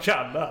den, jag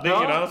kan det. Det är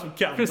ingen annan som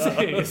kan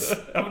precis. det.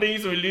 Ja, men det är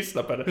ingen som vill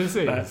lyssna på det.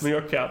 Precis. Nej, men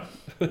jag kan.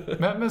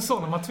 Men så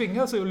när man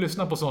tvingar sig att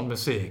lyssna på sån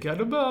musik, ja,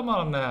 då bör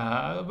man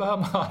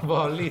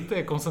vara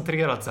lite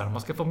koncentrerad så här.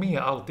 Man ska få med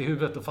allt i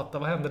huvudet och fatta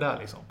vad händer där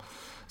liksom.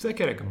 Så jag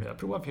kan rekommendera,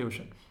 prova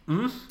fusion.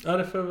 Ja,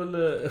 det får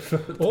väl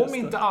om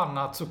inte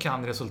annat så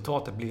kan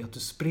resultatet bli att du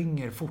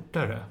springer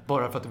fortare.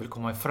 Bara för att du vill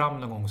komma fram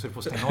någon gång så du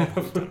får stänga av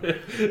skiten.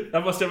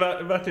 Jag måste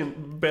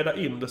verkligen bädda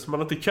in det så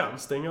man inte kan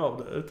stänga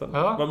av det. Utan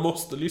man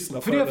måste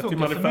lyssna för det till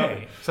man är färdig.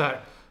 Mig. Så här,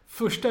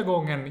 första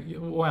gången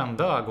och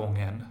enda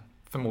gången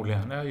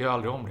förmodligen, jag gör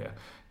aldrig om det.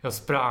 Jag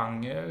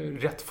sprang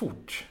rätt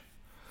fort.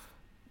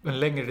 En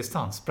längre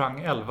distans.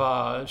 Sprang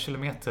 11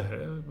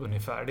 kilometer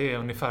ungefär. Det är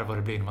ungefär vad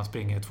det blir när man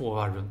springer 2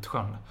 varv runt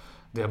sjön.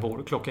 Det jag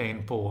borde klocka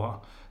in på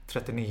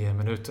 39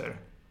 minuter.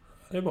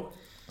 Det är bra.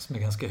 Som är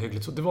ganska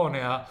hyggligt. Så det var när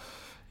jag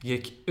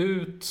gick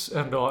ut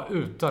en dag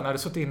utan. Jag hade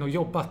suttit in och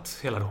jobbat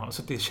hela dagen.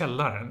 Suttit i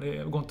källaren.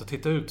 Det går inte att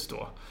titta ut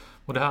då.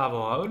 Och det här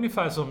var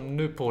ungefär som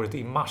nu på året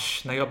i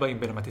mars. När jag började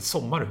inbilla mig till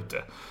sommar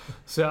ute.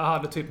 Så jag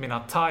hade typ mina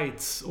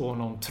tights och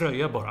någon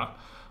tröja bara.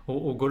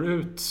 Och går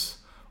ut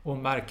och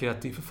märker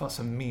att det är för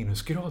fasen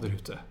minusgrader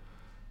ute.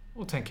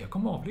 Och tänker jag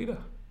kommer avlida.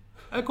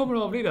 jag kommer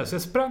att avlida. Så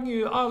jag sprang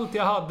ju allt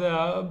jag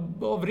hade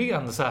av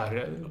ren så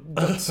här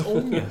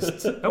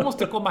dödsångest. Jag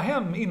måste komma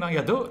hem innan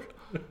jag dör.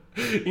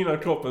 Innan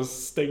kroppen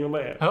stänger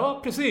ner.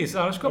 Ja, precis.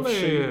 Annars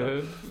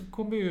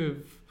kommer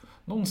ju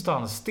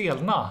någonstans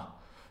stelna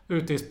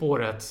ute i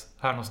spåret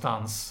här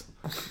någonstans.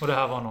 Och det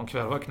här var någon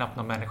kväll, var knappt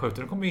någon människa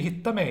ute. De kommer ju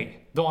hitta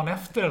mig dagen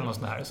efter eller något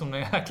sånt här. Som en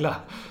jäkla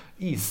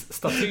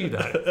isstaty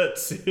där.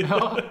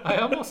 Ja,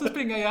 jag måste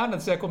springa i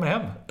järnet så jag kommer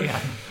hem igen.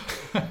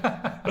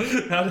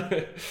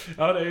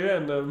 Ja, det är ju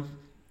en...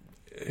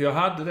 Jag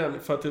hade den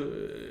för att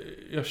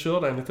jag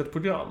körde enligt ett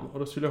program. Och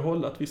då skulle jag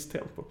hålla ett visst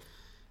tempo.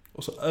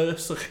 Och så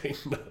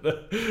ösregnade.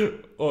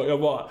 Och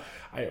jag bara,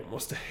 jag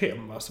måste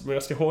hem alltså, men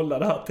jag ska hålla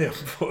det här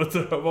tempot.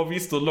 Jag bara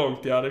visste hur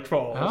långt jag hade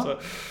kvar. Ja.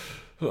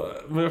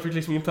 Men jag fick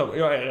liksom inte,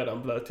 jag är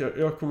redan blöt.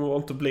 Jag kommer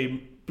inte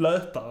bli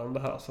blötare än det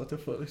här. Så att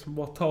jag får liksom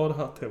bara ta det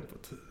här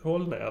tempot.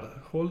 Håll ner det.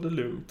 Håll det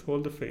lugnt.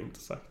 Håll det fint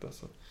och sakta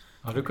så.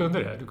 Ja, du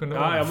kunde det. Du kunde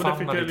men det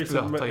fick jag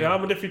liksom, liksom, ja,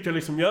 men det fick jag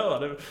liksom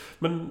göra.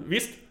 Men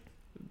visst,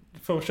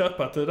 för att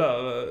köpa att det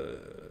där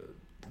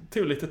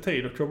tog lite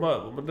tid att komma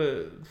över. Men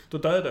då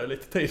dödade jag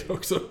lite tid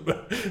också med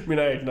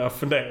mina egna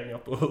funderingar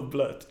på hur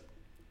blöt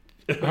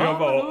jag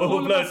var och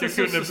hur blöt jag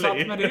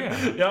kunde bli. Det.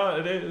 Ja,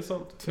 det är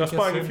sånt. Jag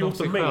sprang i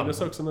 14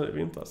 minus också nu i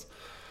vintras.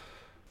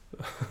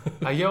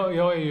 Ja,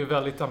 jag är ju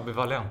väldigt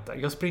ambivalent där.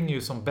 Jag springer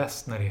ju som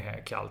bäst när det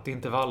är kallt.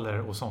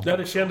 Intervaller och sånt. Ja,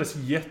 det kändes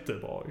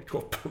jättebra i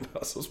kroppen.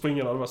 Alltså,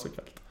 springa när det var så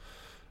kallt.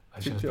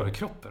 Det känns bra i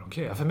kroppen,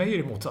 okej. För mig är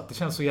det motsatt. Det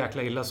känns så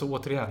jäkla illa, så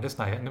återigen, det är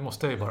sån här, nu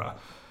måste jag ju bara...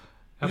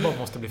 Jag bara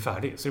måste bli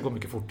färdig, så det går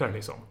mycket fortare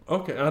liksom.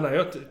 Okej,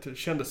 jag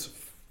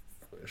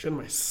kände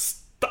mig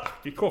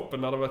stark i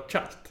kroppen när det var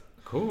kallt.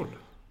 Cool.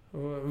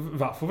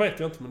 Varför vet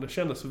jag inte, men det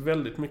kändes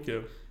väldigt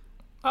mycket...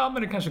 Ja,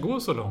 men det kanske går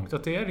så långt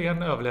att det är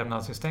ren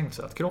överlevnadsinstinkt,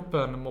 så att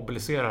kroppen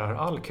mobiliserar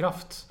all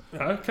kraft.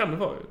 Ja, kan det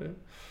vara ju det.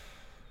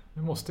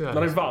 Nu måste jag...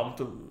 När det är varmt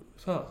och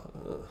så här...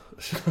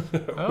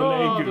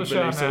 Ja, då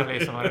känner jag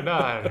liksom att den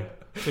där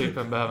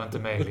typen behöver inte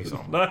mig liksom.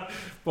 Nej,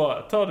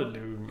 bara ta det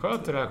lugnt.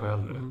 Sköt det där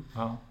själv.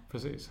 Ja,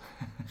 precis.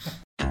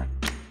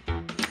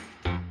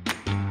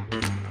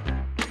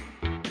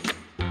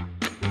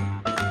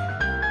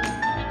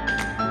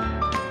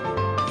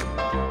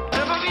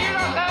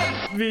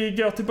 Vi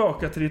går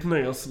tillbaka till ditt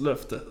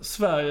nyårslöfte.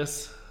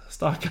 Sveriges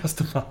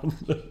starkaste man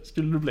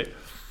skulle du bli.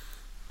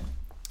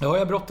 Ja,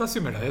 jag brottas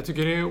ju med det. Jag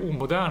tycker det är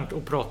omodernt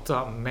att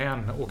prata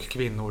män och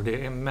kvinnor.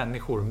 Det är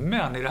människor.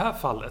 Men i det här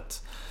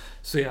fallet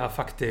så är jag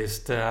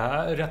faktiskt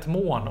rätt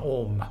mån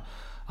om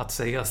att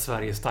säga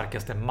Sveriges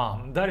starkaste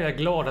man. Där är jag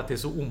glad att det är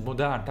så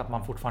omodernt att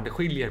man fortfarande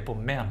skiljer på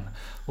män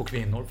och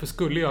kvinnor. För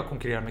skulle jag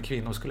konkurrera med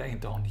kvinnor skulle jag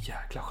inte ha en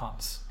jäkla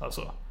chans.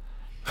 Alltså.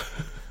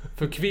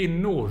 För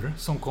kvinnor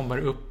som kommer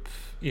upp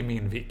i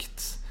min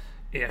vikt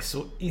är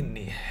så in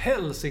i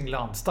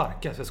Hälsingland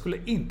starka så jag skulle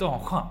inte ha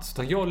en chans.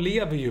 Utan jag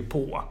lever ju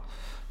på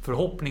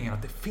förhoppningen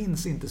att det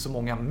finns inte så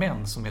många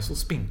män som är så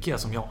spinkiga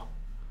som jag.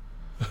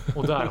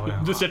 Och där har jag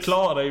en Du ska chans.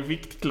 klara dig i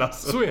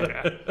viktklassen. Så är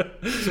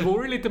det. Så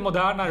vore det lite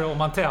modernare om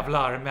man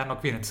tävlar män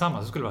och kvinnor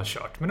tillsammans så skulle det vara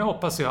kört. Men nu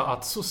hoppas jag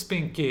att så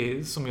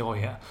spinkig som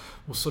jag är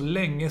och så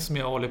länge som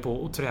jag håller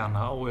på att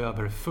träna och är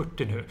över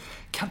 40 nu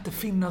kan inte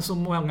finnas så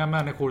många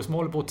människor som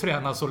håller på att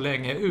träna så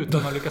länge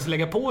utan att lyckas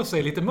lägga på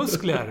sig lite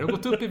muskler och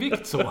gått upp i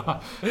vikt så.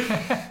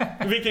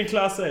 Vilken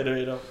klass är du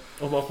i då?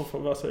 Om man får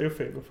vara så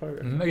ofin och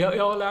fråga.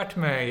 Jag har lärt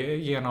mig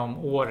genom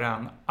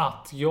åren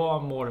att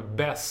jag mår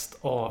bäst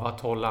av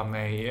att hålla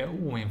mig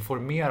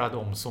oinformerad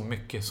om så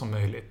mycket som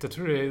möjligt. Jag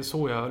tror det är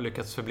så jag har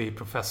lyckats förbli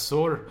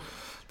professor.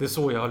 Det är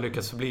så jag har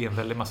lyckats förbli en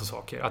väldigt massa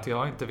saker. Att jag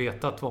har inte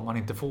vetat vad man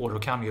inte får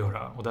och kan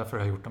göra. Och därför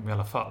har jag gjort dem i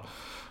alla fall.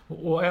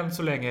 Och än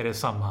så länge är det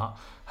samma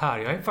här.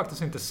 Jag är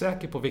faktiskt inte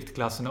säker på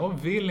viktklasserna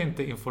och vill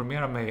inte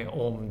informera mig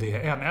om det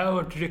än. Jag har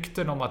hört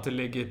rykten om att det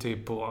ligger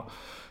typ på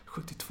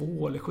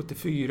 72 eller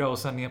 74 och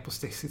sen ner på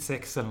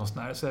 66 eller något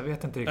sånt där. Så jag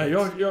vet inte riktigt.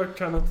 Nej, jag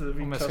kan inte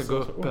om jag ska gå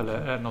upp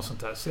eller något sånt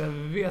där. Så jag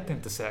vet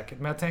inte säkert.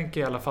 Men jag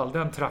tänker i alla fall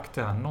den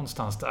trakten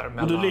någonstans där.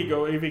 Men du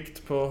ligger i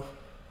vikt på...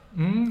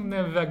 när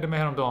jag vägde mig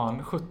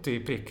häromdagen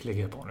 70 prick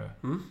ligger jag på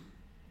nu.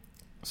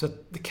 Så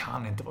det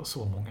kan inte vara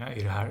så många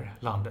i det här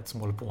landet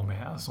som håller på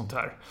med sånt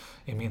här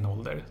i min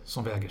ålder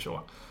som väger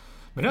så.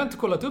 Men jag har inte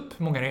kollat upp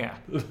hur många det är.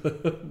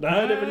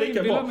 Nej, det är väl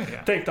lika bra.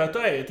 Tänk dig att du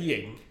är ett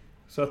gäng.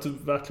 Så att du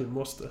verkligen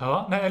måste.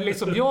 Ja, nej,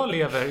 liksom jag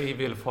lever i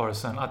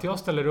villfarelsen att jag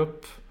ställer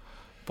upp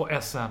på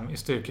SM i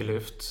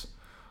styrkelyft.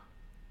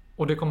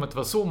 Och det kommer inte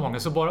vara så många.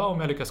 Så bara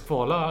om jag lyckas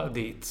kvala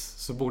dit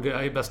så borde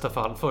jag i bästa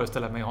fall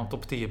föreställa mig att ha en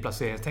topp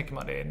 10-placering. Så tänker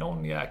man det är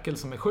någon jäkel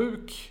som är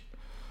sjuk.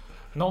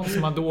 Någon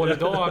som har dålig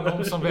dag,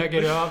 någon som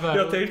väger över.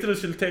 Jag tänkte du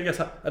skulle tänka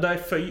så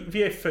här,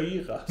 vi är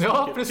 4.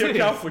 Ja, precis. Jag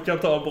kanske kan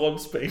ta en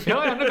bronsspring.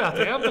 Ja, ännu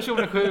bättre. En person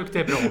är sjuk, det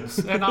är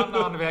brons. En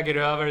annan väger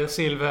över,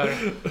 silver.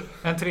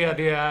 En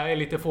tredje är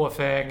lite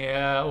fåfäng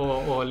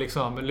och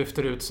liksom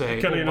lyfter ut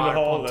sig. Kan och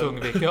på en tung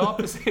vikt. Ja,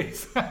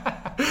 precis.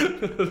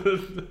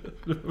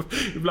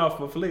 Ibland får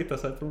man förlita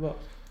sig på det där.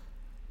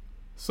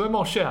 Så i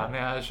morse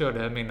när jag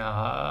körde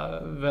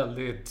mina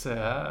väldigt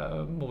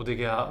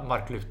modiga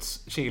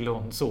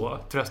marklyftskilon så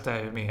tröstade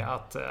jag med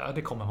att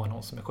det kommer vara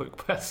någon som är sjuk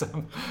på SM.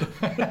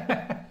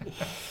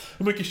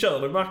 Hur mycket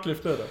kör du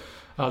marklyft nu då?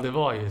 Ja, det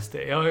var just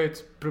det. Jag har ju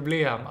ett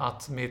problem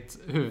att mitt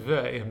huvud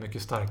är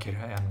mycket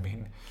starkare än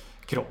min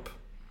kropp.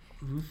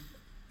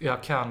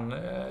 Jag kan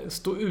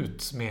stå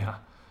ut med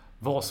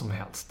vad som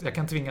helst. Jag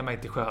kan tvinga mig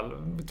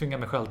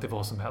själv till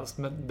vad som helst.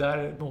 Men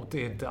däremot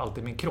är inte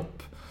alltid min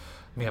kropp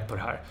med på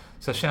det här.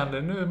 Så jag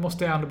kände, nu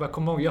måste jag ändå börja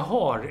komma ihåg. Jag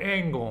har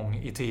en gång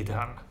i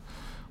tiden,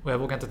 och jag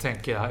vågar inte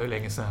tänka hur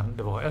länge sedan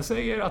det var. Jag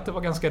säger att det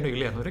var ganska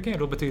nyligen, och det kan ju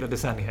då betyda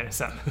decennier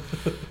sen.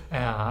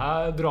 Jag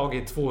har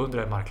dragit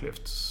 200 i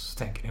marklyft. Så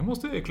tänker jag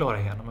måste jag klara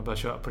igenom och börja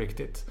köra på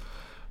riktigt.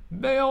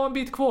 Men jag har en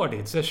bit kvar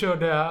dit. Så jag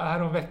körde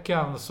härom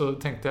veckan, så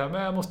tänkte jag,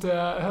 men jag måste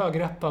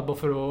högreppa bara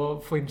för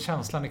att få in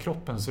känslan i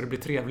kroppen så det blir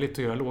trevligt att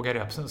göra låga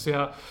reps. Så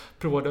jag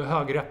provade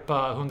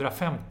högreppa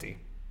 150.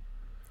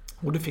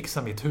 Och det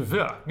fixar mitt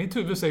huvud. Mitt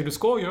huvud säger du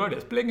ska göra det.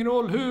 Det spelar ingen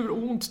roll hur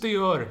ont det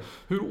gör,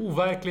 hur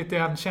overkligt det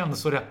än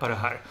känns att reppa det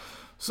här.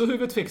 Så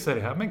huvudet fixar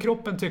det. Men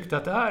kroppen tyckte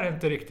att det här är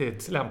inte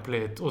riktigt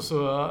lämpligt. Och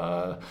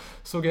så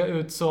såg jag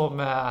ut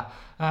som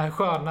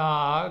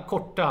sköna,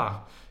 korta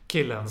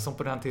killen som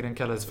på den tiden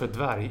kallades för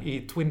dvärg i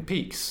Twin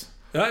Peaks.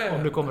 Ja.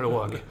 Om du kommer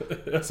ihåg.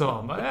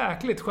 Som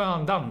jäkligt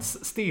skön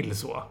dansstil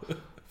så.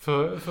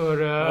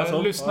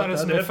 För lyssnare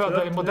som är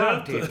födda i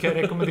modern tid kan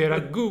jag rekommendera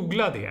att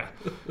googla det.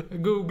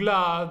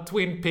 Googla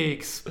Twin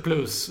Peaks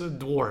plus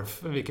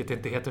Dwarf, vilket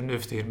inte heter nu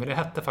för tiden, men det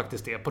hette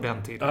faktiskt det på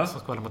den tiden, som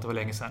skvallade att det var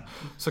länge sedan.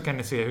 Så kan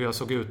ni se hur jag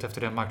såg ut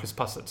efter det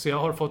marklyftspasset. Så jag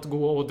har fått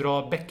gå och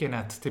dra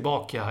bäckenet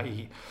tillbaka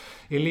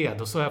i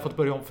led, och så har jag fått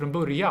börja om från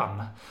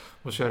början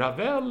och köra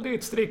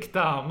väldigt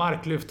strikta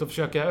marklyft och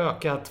försöka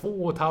öka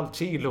 2,5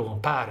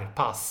 kilo per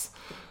pass.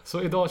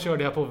 Så idag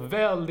körde jag på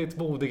väldigt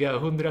modiga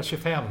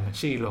 125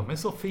 kilo med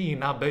så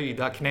fina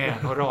böjda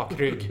knän och rak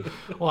rygg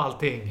och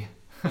allting.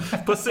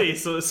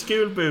 Precis, så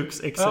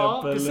skolboksexempel.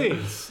 Ja,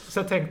 precis. Så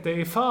jag tänkte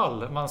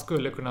ifall man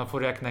skulle kunna få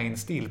räkna in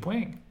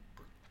stilpoäng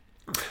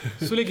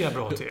så ligger jag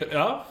bra till.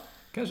 Ja.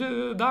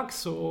 Kanske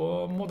dags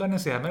att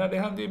modernisera. Men det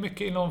händer ju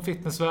mycket inom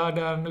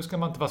fitnessvärlden. Nu ska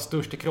man inte vara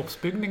störst i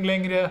kroppsbyggning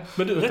längre.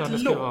 Men du är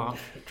rätt lång.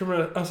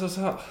 Alltså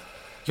så här.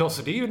 Ja,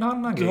 så det är ju en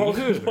annan grej.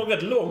 Du har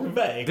rätt lång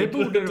väg. Det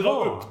borde det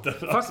vara.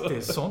 Alltså.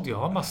 Faktiskt, sånt. Jag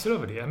har massor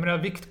över det. Jag menar,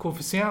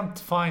 viktkoefficient,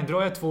 fine.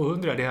 Drar jag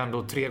 200, det är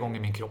ändå 3 gånger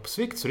min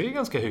kroppsvikt. Så det är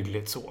ganska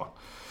hyggligt så.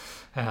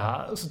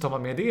 Så tar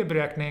man med det i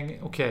beräkning.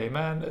 Okej,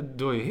 men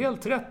då är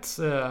helt rätt.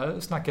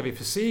 Snackar vi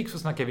fysik så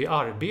snackar vi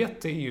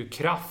arbete är ju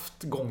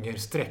kraft gånger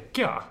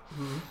sträcka.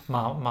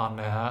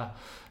 Man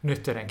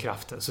nyttjar den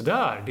kraften. Så det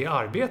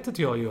arbetet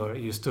jag gör är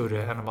ju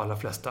större än de allra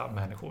flesta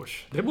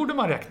människors. Det borde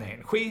man räkna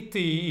in. Skit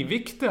i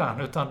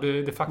vikten, utan det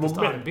är faktiskt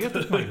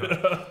arbetet man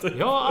gör.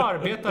 Jag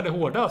arbetade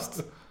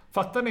hårdast.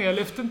 Fattar ni? Jag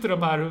lyfte inte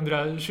de här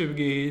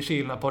 120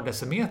 kilona på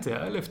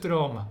decimeter. Jag lyfte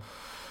dem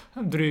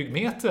en dryg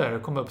meter,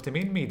 kom upp till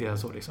min midja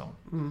så liksom.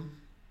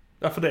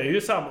 Ja, för det är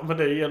ju samma, men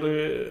det gäller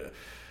ju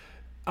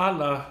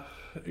alla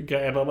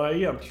grenarna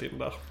egentligen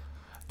där.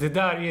 Det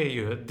där är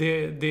ju,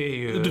 det är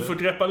ju... Du får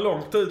greppa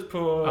långt ut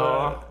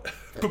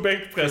på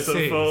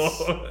bänkpressen för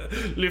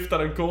att lyfta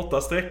den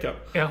korta sträckan.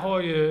 Jag har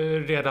ju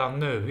redan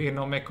nu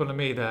inom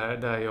ekonomi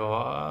där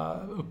jag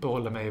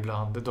uppehåller mig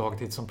ibland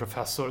dagtid som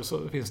professor,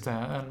 så finns det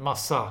en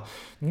massa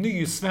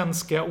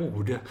nysvenska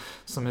ord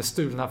som är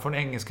stulna från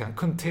engelskan.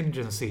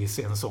 Contingencies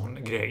är en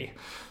sån grej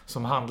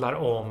som handlar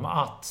om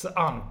att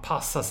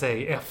anpassa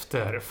sig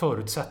efter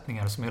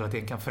förutsättningar som hela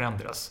tiden kan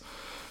förändras.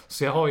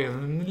 Så jag har ju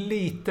en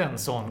liten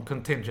sån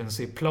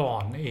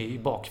contingency-plan i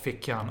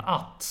bakfickan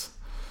att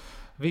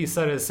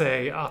visar det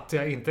sig att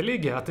jag inte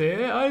ligger, att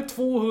det är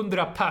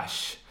 200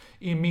 pers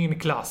i min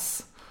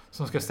klass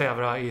som ska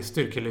stävra i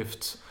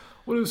styrkelyft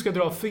och du ska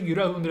dra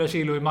 400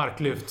 kilo i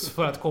marklyft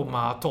för att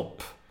komma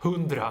topp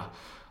 100.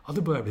 Ja,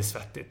 då börjar det bli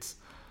svettigt.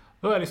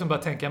 Då har jag liksom bara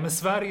tänka, men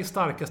Sveriges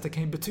starkaste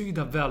kan ju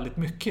betyda väldigt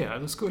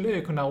mycket. Då skulle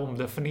jag kunna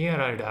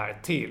omdefiniera det där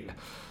till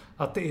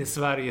att det är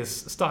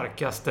Sveriges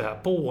starkaste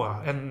på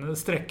en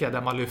sträcka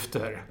där man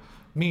lyfter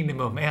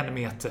minimum 1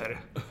 meter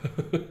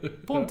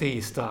på en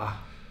tisdag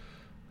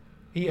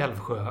i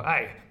Älvsjö.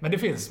 Nej, men det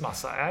finns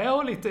massa. Jag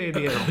har lite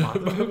idéer om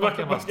att hur man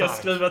kan vara stark. Jag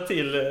skruva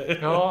till.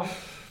 Ja,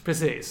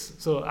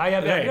 precis. Så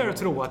jag vägrar att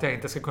tro att jag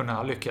inte ska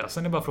kunna lyckas.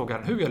 Sen är bara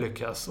frågan hur jag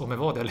lyckas och med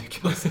vad jag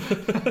lyckas.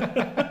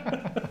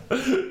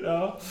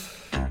 Ja.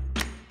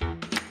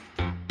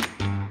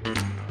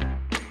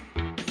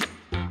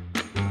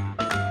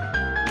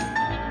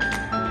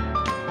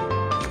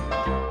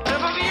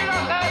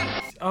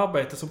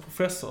 Arbete som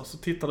professor så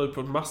tittar du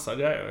på en massa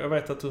grejer. Jag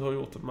vet att du har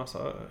gjort en massa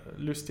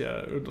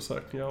lustiga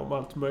undersökningar om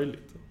allt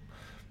möjligt.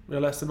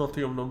 Jag läste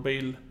någonting om någon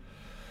bil.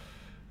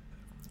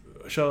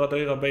 Köra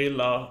dyra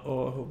bilar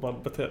och hur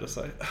man betedde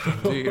sig.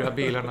 Dyra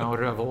bilarna och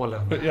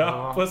rövhålen.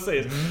 Ja,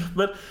 precis.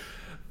 Men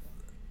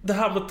det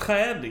här med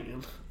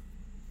träningen.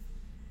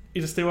 I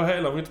det stora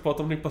hela, om vi inte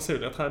pratar om din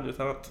personliga träning,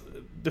 utan att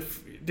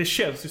det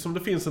känns ju som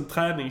det finns en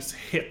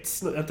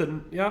träningshets.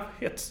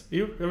 Hets.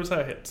 Jo, jag vill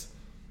säga hets.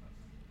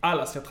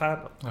 Alla ska träna.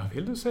 Ja,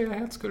 vill du säga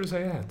hets ska du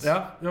säga hets.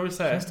 Ja, jag vill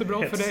säga känns det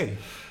bra hets. för dig?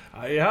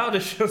 Ja, det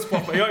känns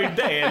bra. Jag är en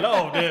del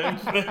av det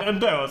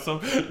ändå som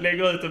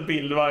lägger ut en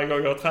bild varje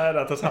gång jag har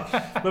tränat och så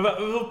här. Men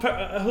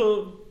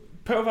hur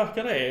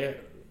påverkar det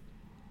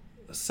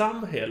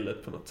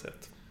samhället på något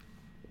sätt?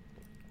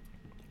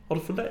 Har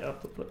du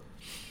funderat på det?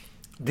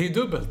 Det är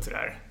dubbelt det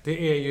där.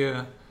 Det är ju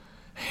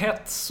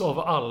hets av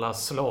alla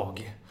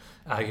slag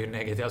är ju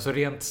negativt. Alltså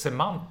rent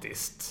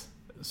semantiskt,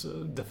 så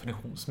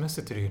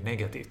definitionsmässigt är det ju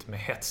negativt med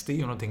hets. Det är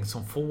ju någonting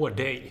som får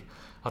dig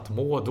att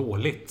må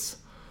dåligt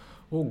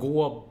och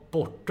gå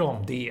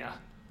bortom det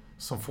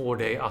som får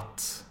dig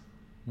att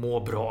må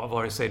bra,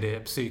 vare sig det är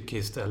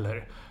psykiskt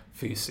eller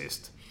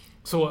fysiskt.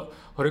 Så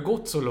har det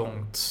gått så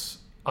långt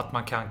att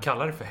man kan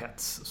kalla det för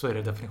hets, så är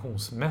det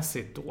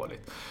definitionsmässigt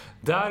dåligt.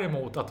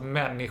 Däremot att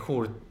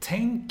människor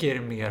tänker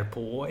mer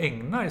på och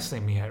ägnar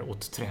sig mer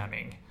åt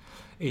träning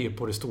är ju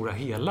på det stora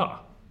hela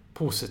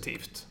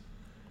positivt.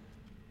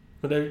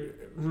 Men det är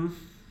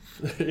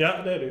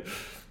ja, det är det ju.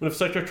 Men det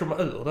försöker jag komma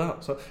ur det här.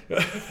 Så,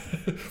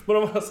 men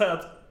om man säger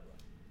att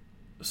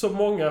så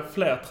många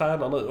fler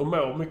tränar nu och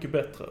mår mycket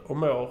bättre och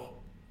mår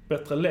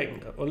bättre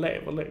längre och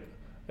lever längre.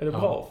 Är det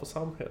bra för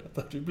samhället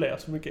att vi blir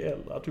så mycket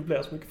äldre, att vi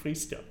blir så mycket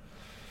friskare?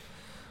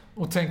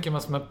 Och tänker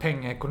man som en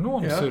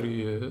pengaekonom så är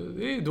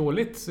det är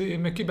dåligt. Det är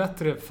mycket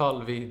bättre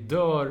fall vi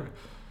dör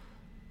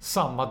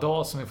samma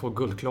dag som vi får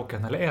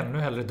guldklockan, eller ännu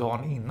hellre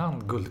dagen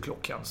innan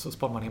guldklockan, så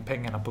sparar man in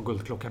pengarna på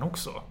guldklockan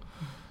också.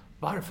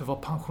 Varför vara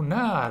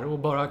pensionär och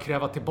bara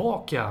kräva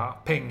tillbaka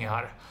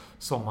pengar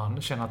som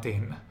man tjänat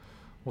in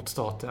åt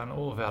staten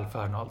och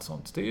välfärden och allt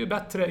sånt? Det är ju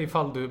bättre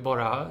ifall du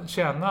bara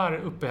tjänar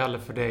uppehälle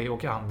för dig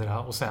och andra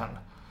och sen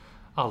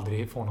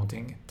aldrig får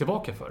någonting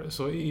tillbaka för det.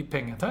 Så i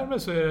pengatermer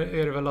så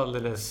är det väl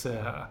alldeles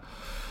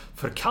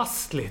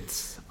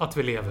förkastligt att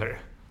vi lever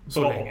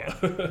så länge.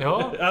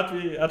 Ja.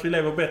 att vi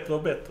lever bättre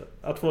och bättre.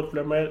 Att folk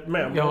blir mer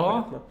medvetna.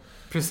 Ja,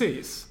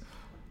 precis.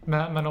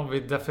 Men om vi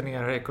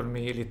definierar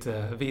ekonomi i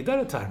lite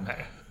vidare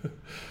termer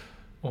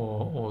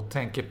och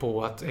tänker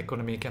på att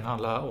ekonomi kan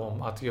handla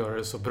om att göra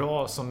det så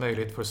bra som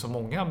möjligt för så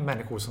många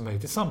människor som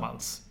möjligt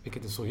tillsammans,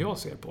 vilket är så jag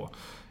ser på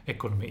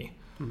ekonomi,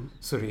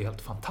 så är det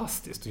helt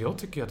fantastiskt. Och jag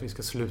tycker att vi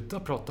ska sluta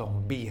prata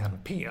om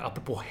BNP.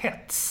 Apropå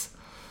hets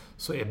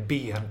så är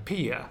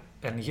BNP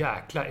en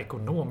jäkla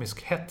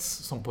ekonomisk hets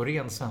som på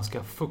ren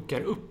svenska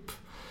fuckar upp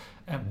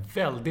en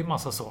väldig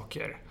massa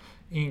saker,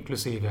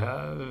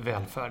 inklusive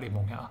välfärd i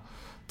många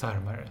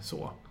termer.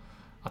 Så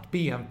att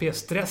BNP,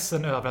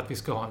 stressen över att vi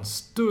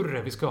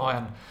ska ha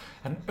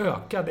en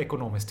ökad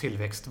ekonomisk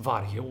tillväxt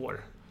varje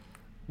år,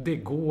 det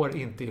går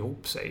inte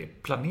ihop sig.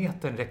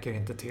 Planeten räcker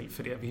inte till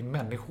för det. Vi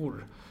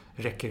människor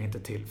räcker inte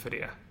till för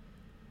det.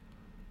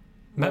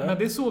 Men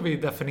det är så vi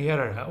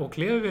definierar det. Och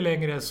lever vi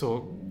längre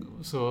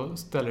så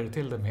ställer det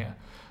till det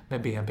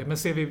med BNP. Men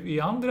ser vi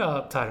i andra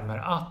termer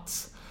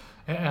att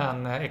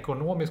en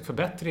ekonomisk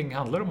förbättring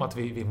handlar om att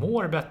vi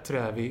mår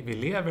bättre, vi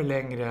lever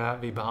längre,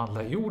 vi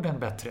behandlar jorden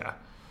bättre,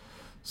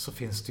 så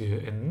finns det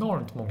ju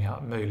enormt många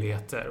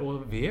möjligheter.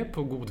 Och vi är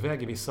på god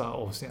väg i vissa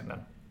avseenden.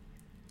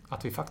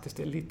 Att vi faktiskt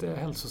är lite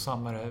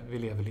hälsosammare, vi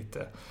lever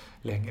lite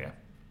längre.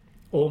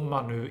 Om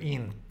man nu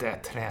inte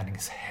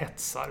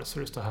träningshetsar så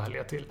det står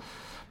härliga till.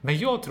 Men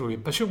jag tror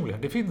ju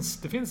personligen, det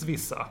finns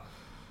vissa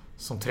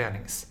som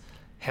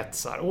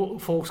träningshetsar.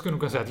 Och folk skulle nog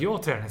kunna säga att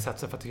jag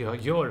träningshetsar för att jag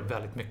gör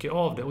väldigt mycket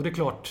av det. Och det är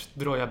klart,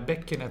 drar jag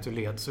bäckenet ur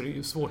led så är det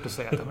ju svårt att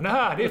säga att men det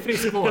här, det är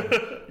friskvård.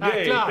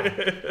 Jäklar!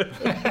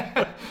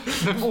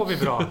 Nu mår vi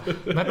bra.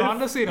 Men å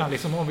andra sidan,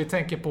 liksom, om vi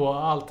tänker på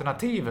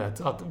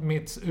alternativet, att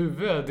mitt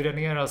huvud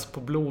dräneras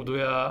på blod och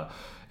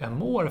jag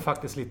mår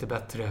faktiskt lite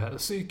bättre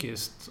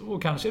psykiskt.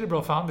 Och kanske är det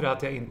bra för andra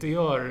att jag inte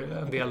gör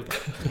en del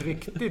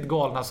riktigt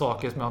galna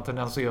saker som jag har en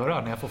tendens att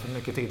göra när jag får för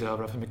mycket tid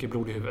över och för mycket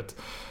blod i huvudet.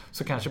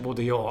 Så kanske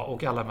både jag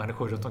och alla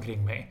människor runt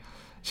omkring mig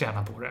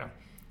tjänar på det.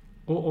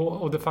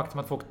 Och det faktum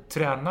att folk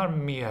tränar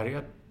mer,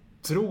 jag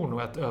tror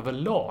nog att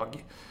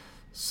överlag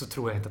så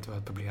tror jag inte att vi har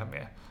ett problem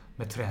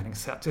med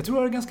träningssätt. Jag tror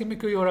det har ganska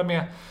mycket att göra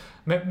med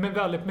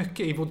väldigt mycket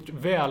i vårt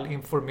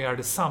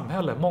välinformerade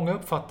samhälle. Många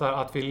uppfattar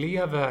att vi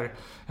lever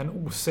en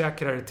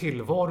osäkrare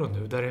tillvaro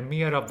nu, där det är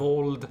mera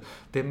våld,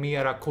 det är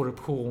mera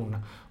korruption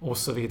och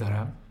så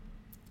vidare.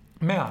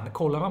 Men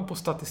kollar man på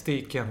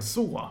statistiken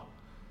så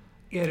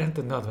är det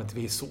inte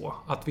nödvändigtvis så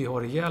att vi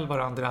har ihjäl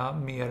varandra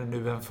mer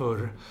nu än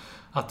förr,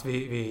 att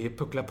vi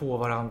pucklar på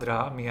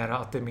varandra mera,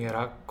 att det är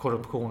mera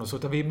korruption och så,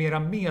 utan vi är mera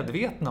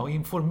medvetna och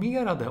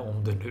informerade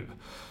om det nu.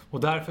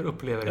 Och därför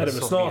upplever det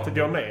som... snart att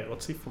gå ner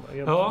åt siffrorna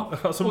egentligen. Ja,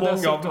 alltså många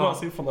av de här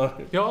siffrorna.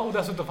 Ja, och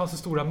dessutom fanns det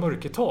stora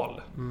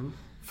mörkertal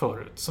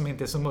förut, som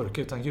inte är så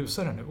mörka utan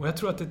ljusare nu. Och jag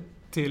tror att det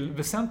till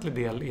väsentlig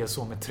del är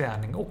så med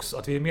träning också.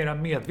 Att vi är mera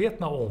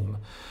medvetna om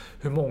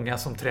hur många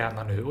som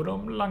tränar nu. Och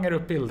de langar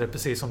upp bilder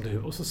precis som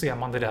du. Och så ser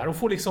man det där. Och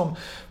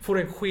får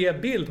en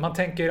skev bild. Man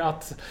tänker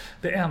att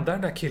det enda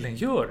den där killen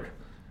gör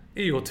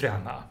är ju att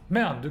träna.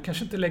 Men du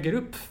kanske inte lägger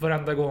upp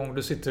varenda gång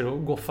du sitter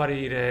och goffar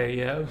i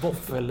dig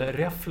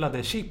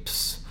våffelräfflade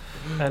chips.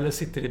 Eller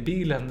sitter i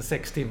bilen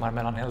 6 timmar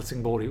mellan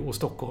Helsingborg och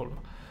Stockholm.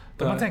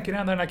 Man tänker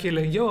att den här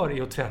killen gör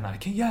är att träna.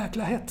 Vilken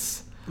jäkla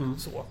hets.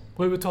 Så. Och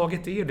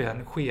överhuvudtaget är det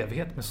en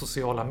skevhet med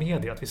sociala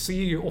medier. Att vi ser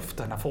ju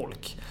ofta när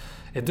folk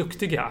är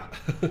duktiga.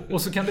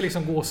 Och så kan det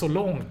liksom gå så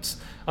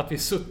långt att vi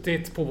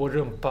suttit på vår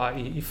rumpa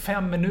i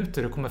 5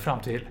 minuter och kommer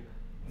fram till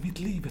mitt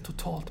liv är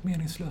totalt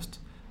meningslöst.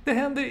 Det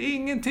händer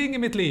ingenting i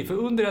mitt liv. För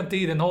under den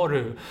tiden har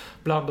du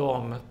bland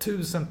de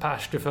 1000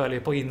 pers du följer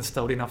på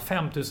Insta och dina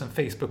 5000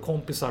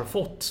 Facebook-kompisar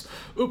fått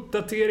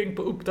uppdatering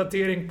på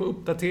uppdatering på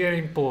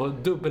uppdatering på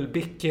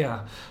dubbelbicke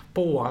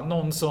på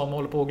någon som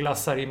håller på och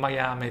glassar i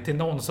Miami till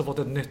någon som fått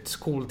ett nytt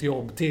coolt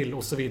jobb till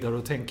och så vidare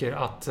och tänker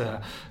att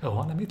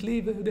mitt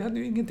liv, det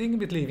händer ju ingenting i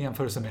mitt liv i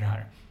jämförelse med det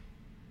här.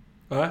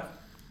 Nej.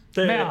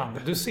 Men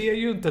du ser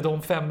ju inte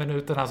de 5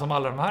 minuterna som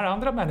alla de här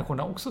andra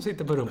människorna också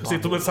sitter på rumpan.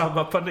 Sitter med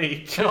samma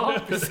panik. Ja,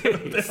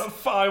 precis.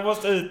 Fan, jag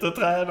måste ut och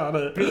träna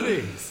nu.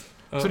 Precis.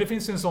 Så det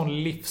finns ju en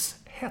sån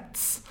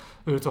livshets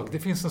överhuvudtaget. Det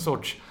finns en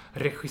sorts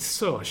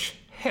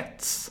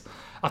regissörshets.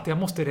 Att jag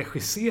måste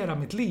regissera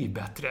mitt liv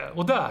bättre.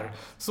 Och där,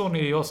 så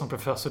är jag som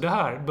professor, det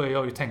här börjar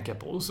jag ju tänka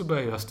på. Och så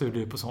börjar jag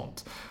studier på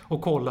sånt.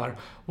 Och kollar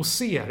och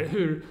ser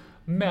hur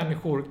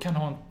människor kan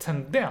ha en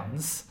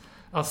tendens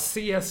att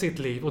se sitt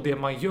liv och det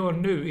man gör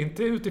nu,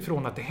 inte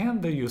utifrån att det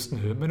händer just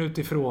nu, men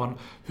utifrån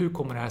hur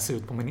kommer det här se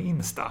ut på min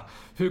Insta?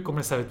 Hur kommer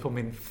det se ut på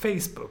min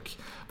Facebook?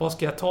 Vad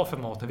ska jag ta för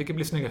maten? Vilket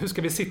blir snyggare? Hur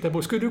ska vi sitta vid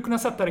bordet? Skulle du kunna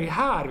sätta dig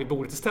här vid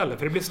bordet istället?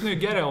 För det blir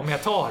snyggare om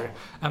jag tar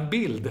en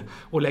bild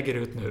och lägger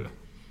ut nu.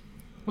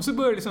 Och så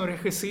börjar du liksom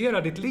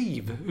regissera ditt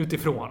liv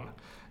utifrån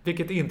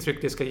vilket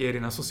intryck det ska ge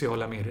dina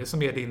sociala medier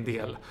som är din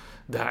del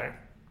där.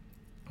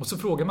 Och så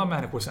frågar man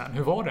människor sen,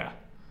 hur var det?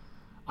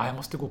 Jag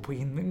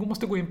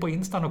måste gå in på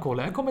Insta och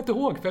kolla. Jag kommer inte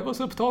ihåg, för jag var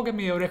så upptagen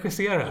med att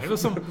regissera. Det var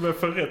som,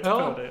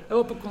 jag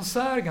var på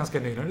konsert ganska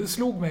nyligen. Det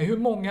slog mig hur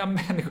många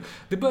människor...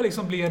 Det började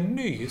liksom bli en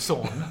ny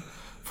sån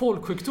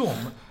folksjukdom.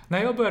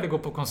 När jag började gå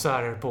på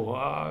konserter på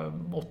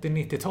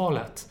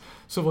 80-90-talet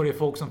så var det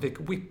folk som fick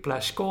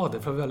whiplash-skador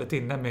för väldigt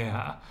inne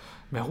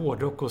med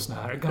hårdrock och sån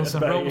här. Guns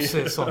N'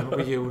 Roses som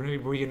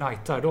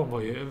Reunited, de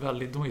var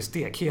ju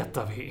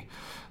stekheta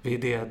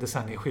vid det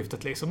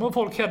decennieskiftet liksom. Och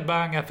folk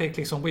headbangar fick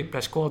liksom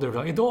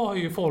whiplash-skador. Idag har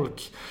ju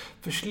folk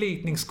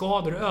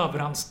förslitningsskador,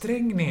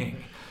 överansträngning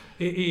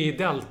i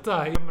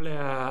delta, i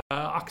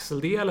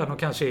axeldelen och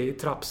kanske i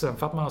trapsen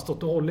för att man har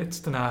stått och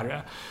hållit den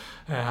här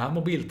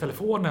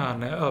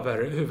mobiltelefonen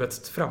över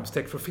huvudets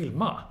framsteg för att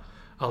filma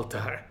allt det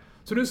här.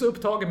 Så du är så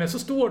upptagen med, så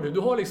står du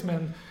har liksom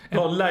en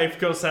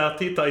live-konsert,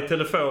 tittar i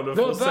telefonen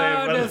för att se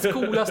världens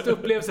coolaste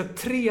upplevelse,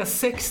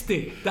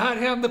 360. Det här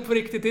händer på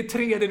riktigt, det är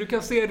 3D, du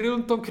kan se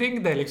runt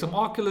omkring dig liksom,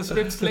 Oculus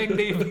Rift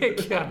slängde i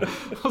väggen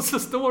och så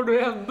står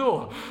du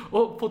ändå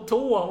och på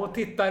tå och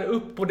tittar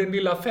upp på din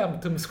lilla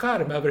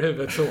 5-tumsskärm över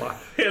huvudet så.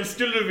 Helst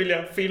skulle du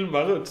vilja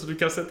filma runt så du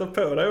kan sätta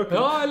på dig också.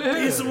 Ja, eller hur?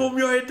 Det är som om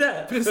jag är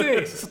där.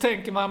 Precis, så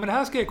tänker man, men det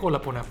här ska jag kolla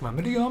på när jag kommer.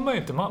 Men det gör man ju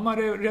inte, man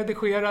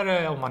redigerar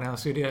det om man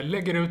ens gör det,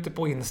 lägger ut det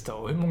på Insta.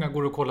 Och hur många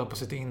går och kollar på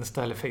sitt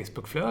Insta eller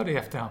Facebook-flöde i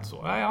efterhand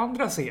så? Nej,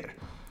 andra ser.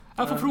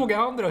 Jag får fråga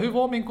andra, hur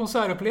var min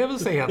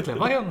konsertupplevelse egentligen?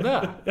 Vad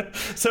hände?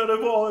 Såg det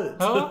bra ut?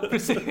 Ja,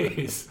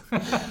 precis.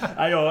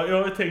 Ja,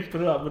 jag har ju tänkt på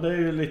det där, men det är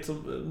ju lite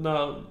som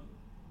när...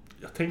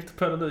 Jag tänkte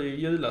på det nu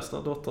i julas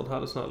när dottern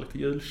hade sån här lite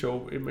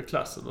julshow med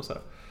klassen och så.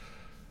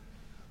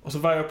 Och så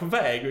var jag på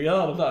väg att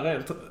göra det där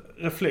rent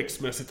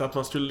reflexmässigt att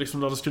man skulle liksom,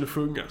 när det skulle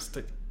sjungas,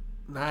 tänkte,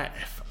 nej,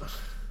 fan.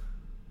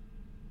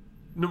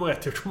 Nummer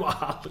 1, jag kommer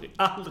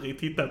aldrig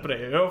titta på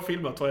det. Jag har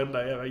filmat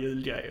varenda jävla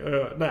julgrej.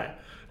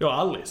 Jag har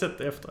aldrig sett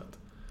det efteråt.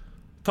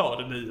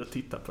 Ta det nu och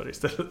titta på det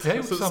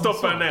istället. Så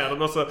stoppar jag ner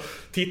den och så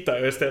tittar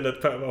jag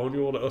istället på vad hon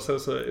gjorde. Och sen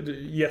så är det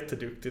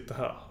jätteduktigt det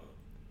här.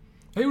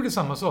 Jag gjorde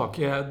samma sak.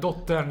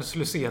 Dotterns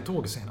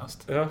Lucia-tåg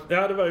senast.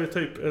 Ja, det var ju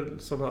typ en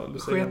sån här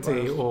Lucia. Sket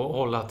i att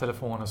hålla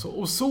telefonen så.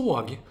 Och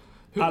såg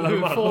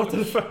hur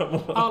folk...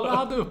 Alla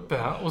hade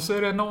uppe. Och så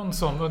är det någon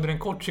som under en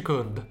kort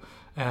sekund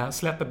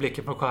släpper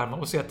blicken på skärmen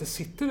och ser att det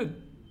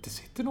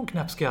sitter någon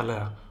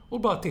knäppskalle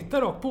och bara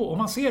tittar rakt på. Och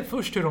man ser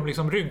först hur de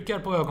liksom rynkar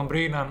på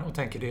ögonbrynen och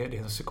tänker det är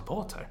en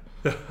psykopat här.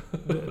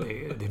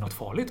 Det är något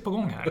farligt på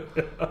gång här.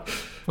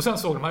 Och sen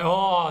såg man,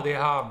 det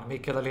är han,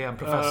 Mikael Dahlén,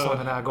 professorn,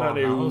 den här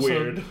galna. Och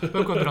så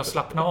då kunde de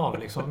slappna av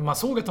liksom. Man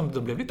såg att de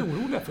blev lite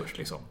oroliga först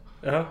liksom.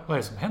 Vad är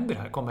det som händer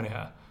här?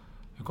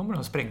 Nu kommer de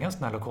att sprängas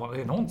den här lokalen.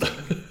 Det är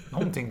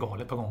någonting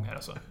galet på gång här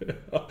alltså.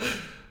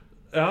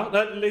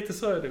 Ja, lite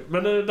så är det.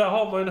 Men där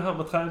har man ju det här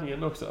med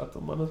träningen också. Att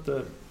om man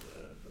inte...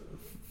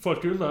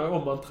 Folk undrar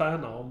om man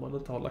tränar, om man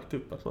inte har lagt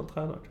upp att man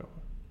tränar kanske.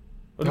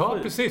 Ja,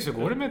 precis. Hur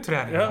går det med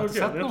träningen? Jag har inte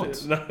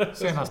sett något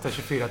senaste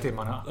 24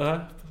 timmarna. Nej,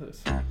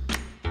 precis.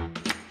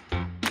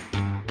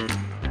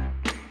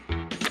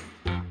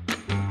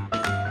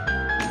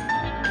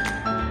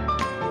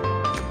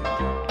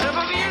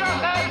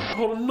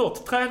 Har du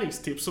något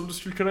träningstips som du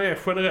skulle kunna ge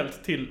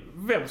generellt till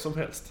vem som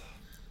helst?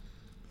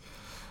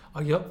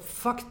 Ja, jag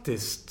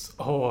faktiskt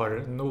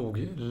har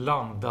nog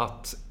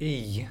landat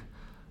i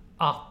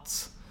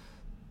att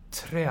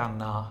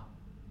träna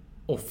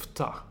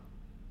ofta.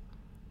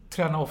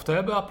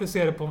 Jag börjar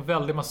applicera det på en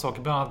väldig massa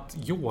saker, bland annat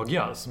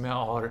yoga som jag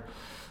har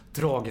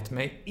dragit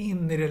mig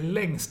in i det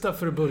längsta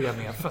för att börja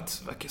med. För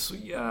att det verkar så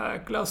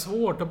jäkla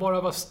svårt att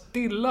bara vara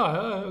stilla.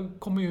 Jag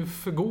kommer ju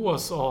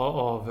förgås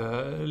av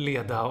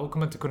leda och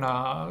kommer inte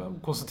kunna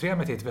koncentrera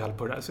mig till väl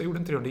på det där. Så jag gjorde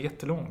inte det under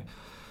jättelång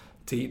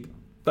tid.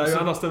 Det är ju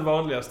annars den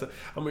vanligaste.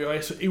 Ja, men jag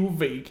är så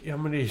ovig. Ja,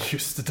 men det är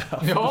just det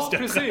där. Ja,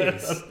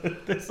 precis.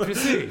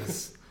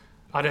 Precis.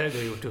 Ja, det har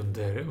gjort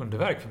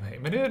underverk för mig.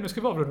 Men nu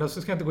ska vi avrunda,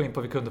 så ska jag inte gå in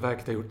på vilka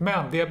underverk det har gjort.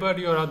 Men det jag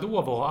började göra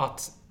då var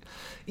att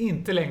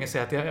inte längre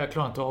säga att jag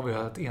klarar inte av att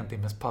göra ett 1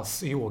 timmes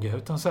pass i yoga.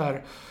 Utan så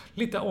här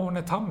lite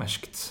Arne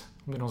Tammerskt.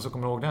 Om det är någon som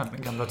kommer ihåg den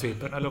gamla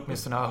typen. Eller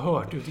åtminstone har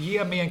hört.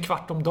 Ge mig en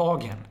kvart om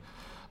dagen.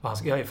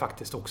 Jag är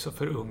faktiskt också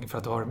för ung för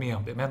att ha varit med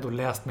om det. Men ändå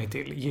läst mig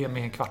till. Ge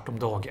mig en kvart om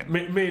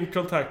dagen. Min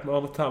kontakt med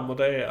Arne Tammer,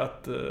 det är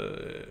att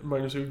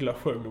Magnus Uggla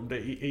sjöng om det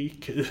i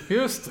IQ.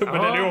 Just det. Men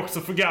den är också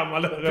för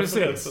gammal.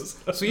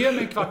 Precis. Så ge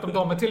mig en kvart om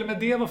dagen. Men till och med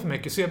det var för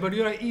mycket. Så jag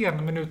började göra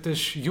 1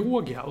 minuters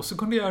yoga. Och så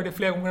kunde jag göra det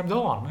flera gånger om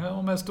dagen.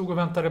 Om jag stod och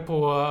väntade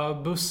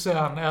på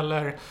bussen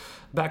eller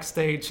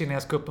backstage innan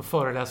jag ska upp och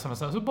föreläsa.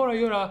 Så bara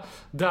göra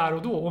där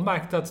och då. Och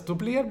märkte att då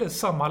blev det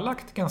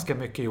sammanlagt ganska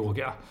mycket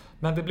yoga.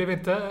 Men det blev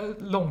inte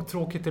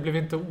långtråkigt, det blev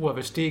inte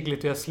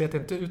oöverstigligt och jag slet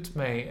inte ut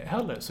mig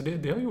heller. Så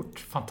det har gjort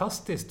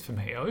fantastiskt för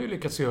mig. Jag har ju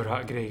lyckats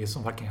göra grejer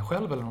som varken jag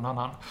själv eller någon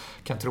annan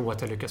kan tro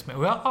att jag lyckas med.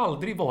 Och jag har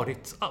aldrig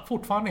varit,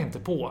 fortfarande inte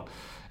på,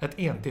 ett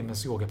 1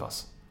 timmes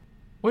yogapass.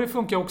 Och det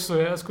funkar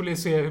också. Jag skulle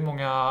se hur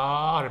många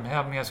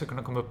armhävningar jag skulle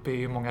kunna komma upp i,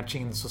 hur många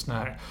chins och sån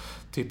här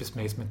typiskt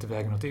mig som inte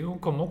väger någonting. Hon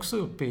kom också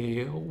upp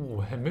i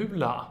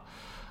ohemula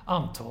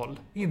antal.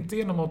 Inte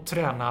genom att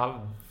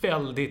träna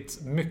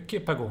väldigt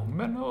mycket per gång,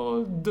 men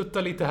att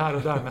dutta lite här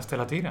och där mest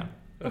hela tiden.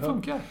 Det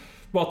funkar.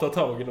 Bara ta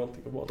tag i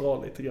någonting och bara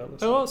dra lite grann.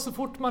 Ja, så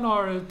fort man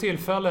har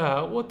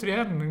tillfälle,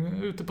 återigen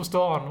ute på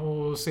stan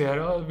och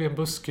ser vid en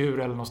busskur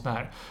eller någon sån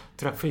här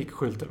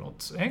trafikskylt eller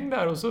något. Häng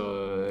där och så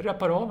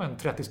rappar av en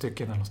 30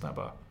 stycken eller något sånt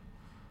där bara.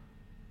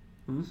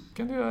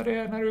 Kan du göra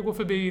det när du går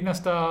förbi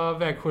nästa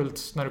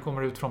vägskylt när du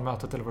kommer ut från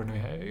mötet eller vad det nu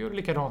är. Gör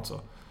likadant så.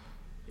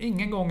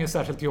 Ingen gång är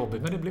särskilt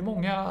jobbigt, men det blir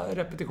många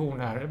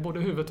repetitioner. Både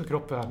huvudet och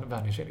kroppen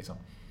vänjer sig liksom.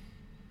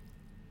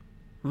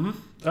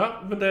 Ja,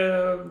 men det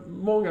är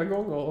många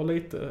gånger och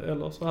lite,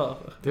 eller så här.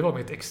 Det var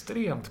mitt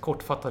extremt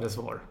kortfattade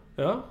svar.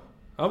 Ja,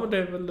 men det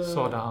är väl...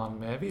 Sade han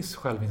med viss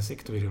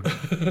självinsikt och ironi.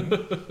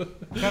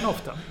 Men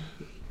ofta.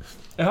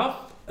 Ja,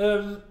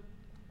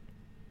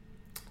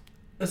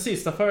 en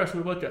sista fråga som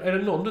vi brukar... Är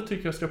det någon du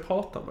tycker jag ska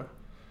prata med?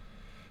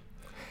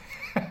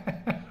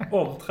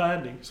 Om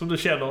träning som du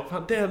känner,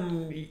 fan,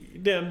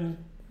 den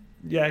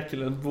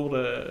jäkeln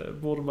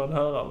borde man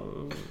höra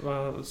vad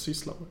han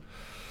sysslar med.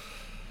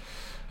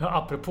 Ja,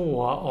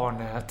 apropå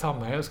Arne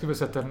Tammer, jag skulle vilja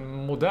säga att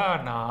den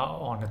moderna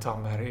Arne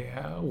Tammer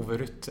är Ove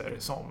Rytter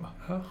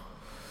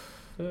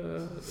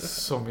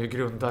som ju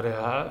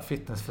grundade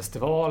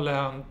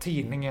fitnessfestivalen,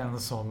 tidningen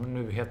som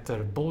nu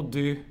heter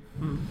Body,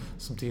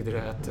 som tidigare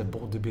hette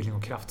Bodybuilding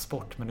och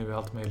kraftsport, men nu är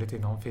allt möjligt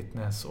inom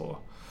fitness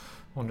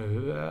och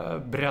nu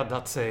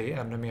breddat sig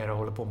ännu mer och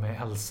håller på med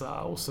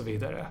hälsa och så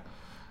vidare.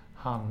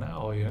 Han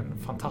har ju en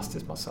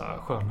fantastisk massa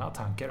sköna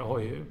tankar och har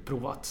ju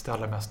provat det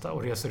allra mesta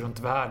och reser runt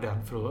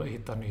världen för att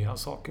hitta nya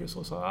saker.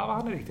 Så ja,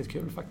 han är riktigt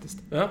kul faktiskt.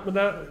 Ja, men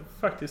det har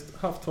faktiskt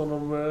haft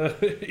honom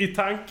i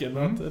tanken.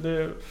 Att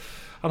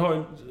han har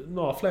ju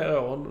några fler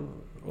år än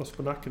oss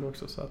på nacken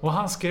också. Så att... Och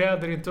han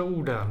skräder inte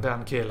orden,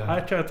 den killen.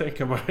 Nej, kan jag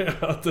tänka mig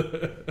att...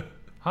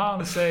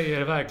 Han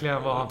säger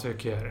verkligen vad han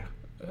tycker.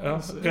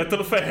 Ja, rätt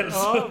eller fel.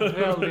 Ja,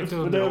 väldigt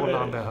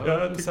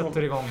underhållande.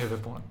 Sätter igång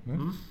huvudet på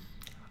honom.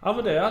 Ja,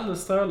 men det är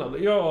alldeles strålande.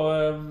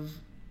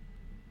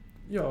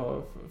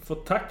 Jag får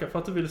tacka för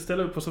att du ville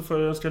ställa upp och så får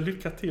jag önska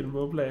lycka till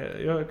med att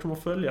bli... Jag kommer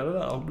följa det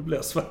där om du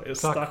blir Sveriges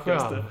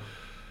starkaste.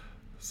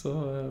 Så,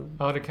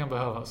 ja, det kan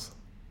behövas.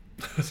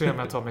 Se om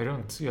jag tar mig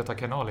runt Göta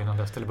kanal innan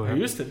dess till början.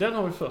 Just det, den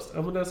har vi först.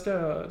 Ja, men den ska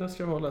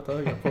jag hålla ett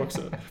öga på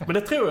också. Men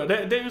det tror jag, det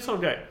är ju en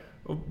sån grej.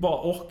 Och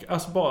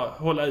bara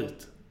hålla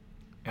ut.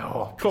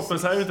 Ja, kroppen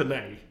säger ju inte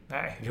nej.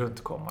 Nej,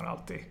 runt kommer man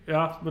alltid.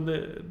 Ja, men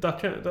du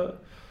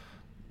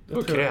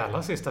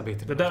kräla sista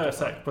biten. Det där är jag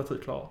säker på att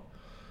du klarar.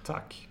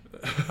 Tack.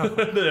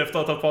 Nu efter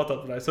att ha pratat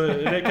med dig så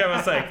det kan jag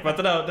vara säker på att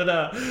det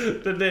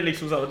är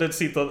liksom så, det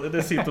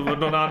sitter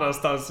någon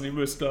annanstans i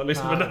muskler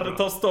liksom. Men när det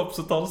tar stopp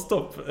så tar det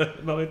stopp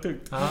när det är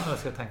tungt. Ja, jag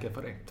ska tänka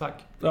på det.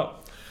 Tack. Ja.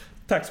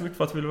 Tack så mycket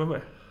för att du ville vara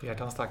med.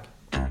 Hjärtans tack.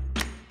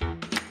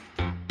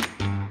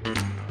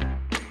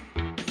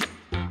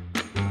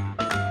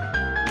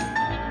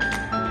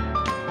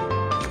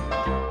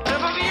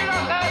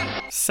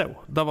 Så,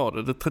 där var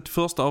det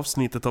 31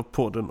 avsnittet av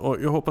podden och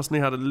jag hoppas ni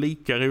hade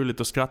lika roligt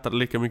och skrattade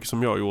lika mycket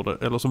som jag gjorde,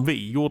 eller som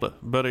vi gjorde.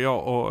 Både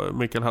jag och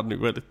Mikael hade nog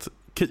väldigt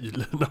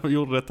kul när vi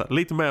gjorde detta.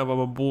 Lite mer än vad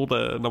man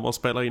borde när man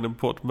spelar in en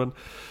podd, men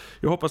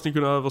jag hoppas ni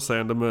kunde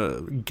överseende med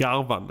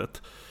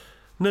garvandet.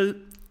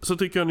 Nu så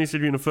tycker jag ni ska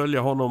gå in och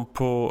följa honom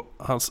på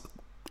hans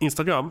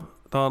Instagram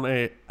där han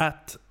är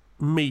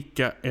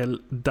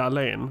 @Mikael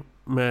Dahlén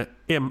med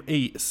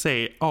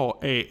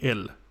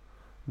Micael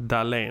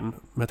Dahlén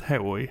med ett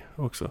H i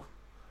också.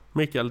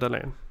 Mikael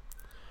Dahlén.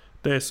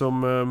 Det är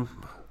som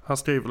han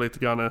skriver lite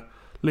grann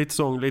Lite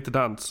sång, lite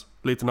dans,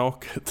 lite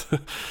naket.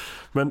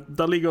 Men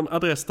där ligger en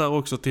adress där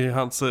också till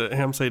hans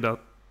hemsida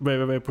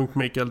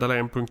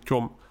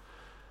www.mikaeldalen.com.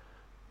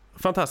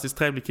 Fantastiskt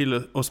trevlig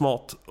kille och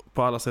smart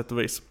på alla sätt och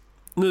vis.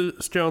 Nu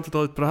ska jag inte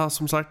dra ut på det här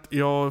som sagt.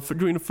 Jag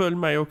går in och följ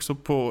mig också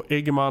på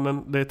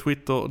Eggemannen. Det är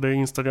Twitter, det är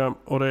Instagram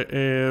och det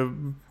är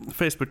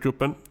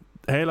Facebookgruppen.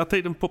 Hela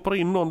tiden poppar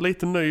in någon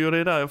lite ny och det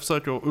är där jag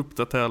försöker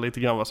uppdatera lite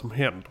grann vad som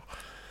händer.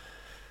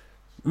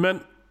 Men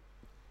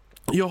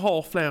jag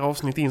har flera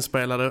avsnitt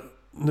inspelade.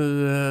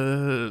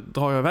 Nu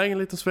drar jag iväg en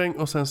liten sväng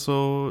och sen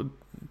så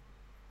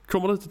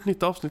kommer det ut ett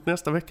nytt avsnitt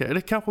nästa vecka. Eller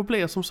det kanske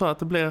blir som så att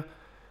det blir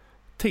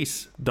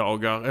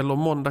tisdagar eller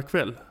måndag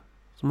kväll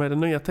som är den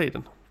nya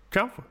tiden.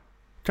 Kanske.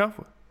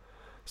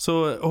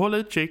 Så håll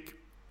utkik.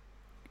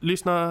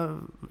 Lyssna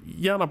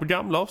gärna på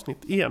gamla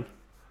avsnitt igen.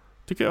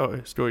 Tycker jag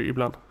är skoj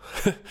ibland.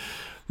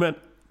 Men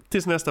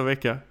tills nästa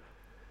vecka.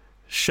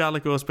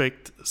 Kärlek och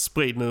respekt.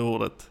 Sprid nu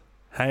ordet.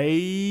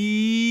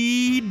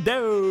 Hej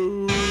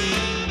då!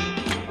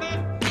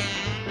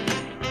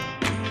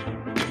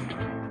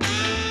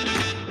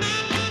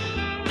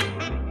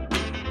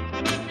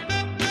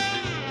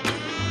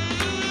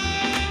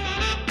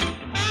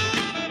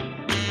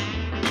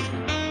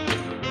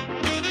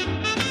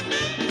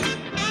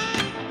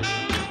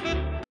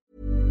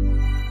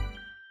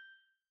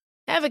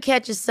 Ever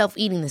catch yourself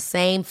eating the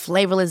same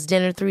flavorless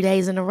dinner 3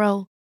 days in a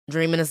row?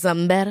 Dreaming of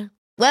something better?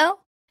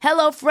 Well,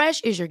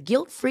 HelloFresh is your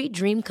guilt-free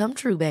dream come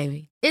true,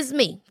 baby. It's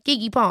me,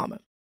 Keke Palmer.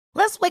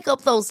 Let's wake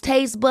up those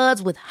taste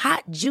buds with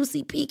hot,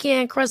 juicy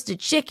pecan-crusted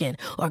chicken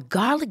or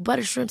garlic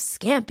butter shrimp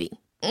scampi.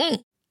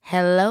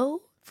 Hello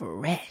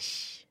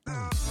Fresh.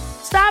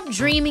 Stop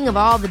dreaming of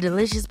all the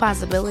delicious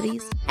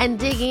possibilities and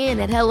dig in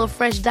at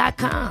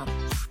HelloFresh.com.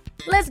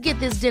 Let's get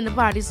this dinner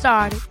party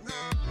started.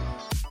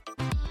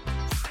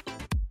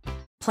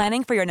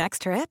 Planning for your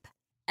next trip?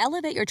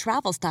 Elevate your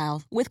travel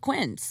style with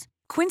Quince.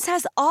 Quince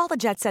has all the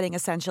jet-setting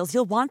essentials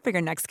you'll want for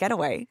your next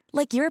getaway,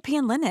 like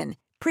European linen,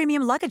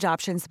 premium luggage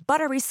options,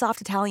 buttery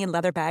soft Italian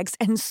leather bags,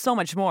 and so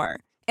much more.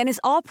 And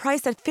is all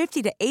priced at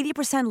 50 to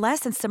 80% less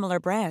than similar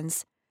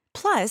brands.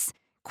 Plus,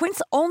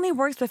 Quince only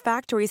works with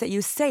factories that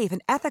use safe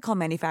and ethical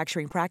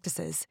manufacturing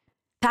practices.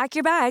 Pack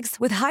your bags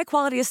with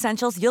high-quality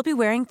essentials you'll be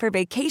wearing for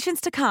vacations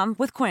to come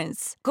with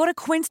Quince. Go to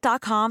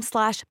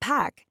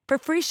quince.com/pack for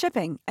free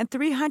shipping and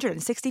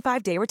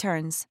 365-day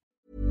returns.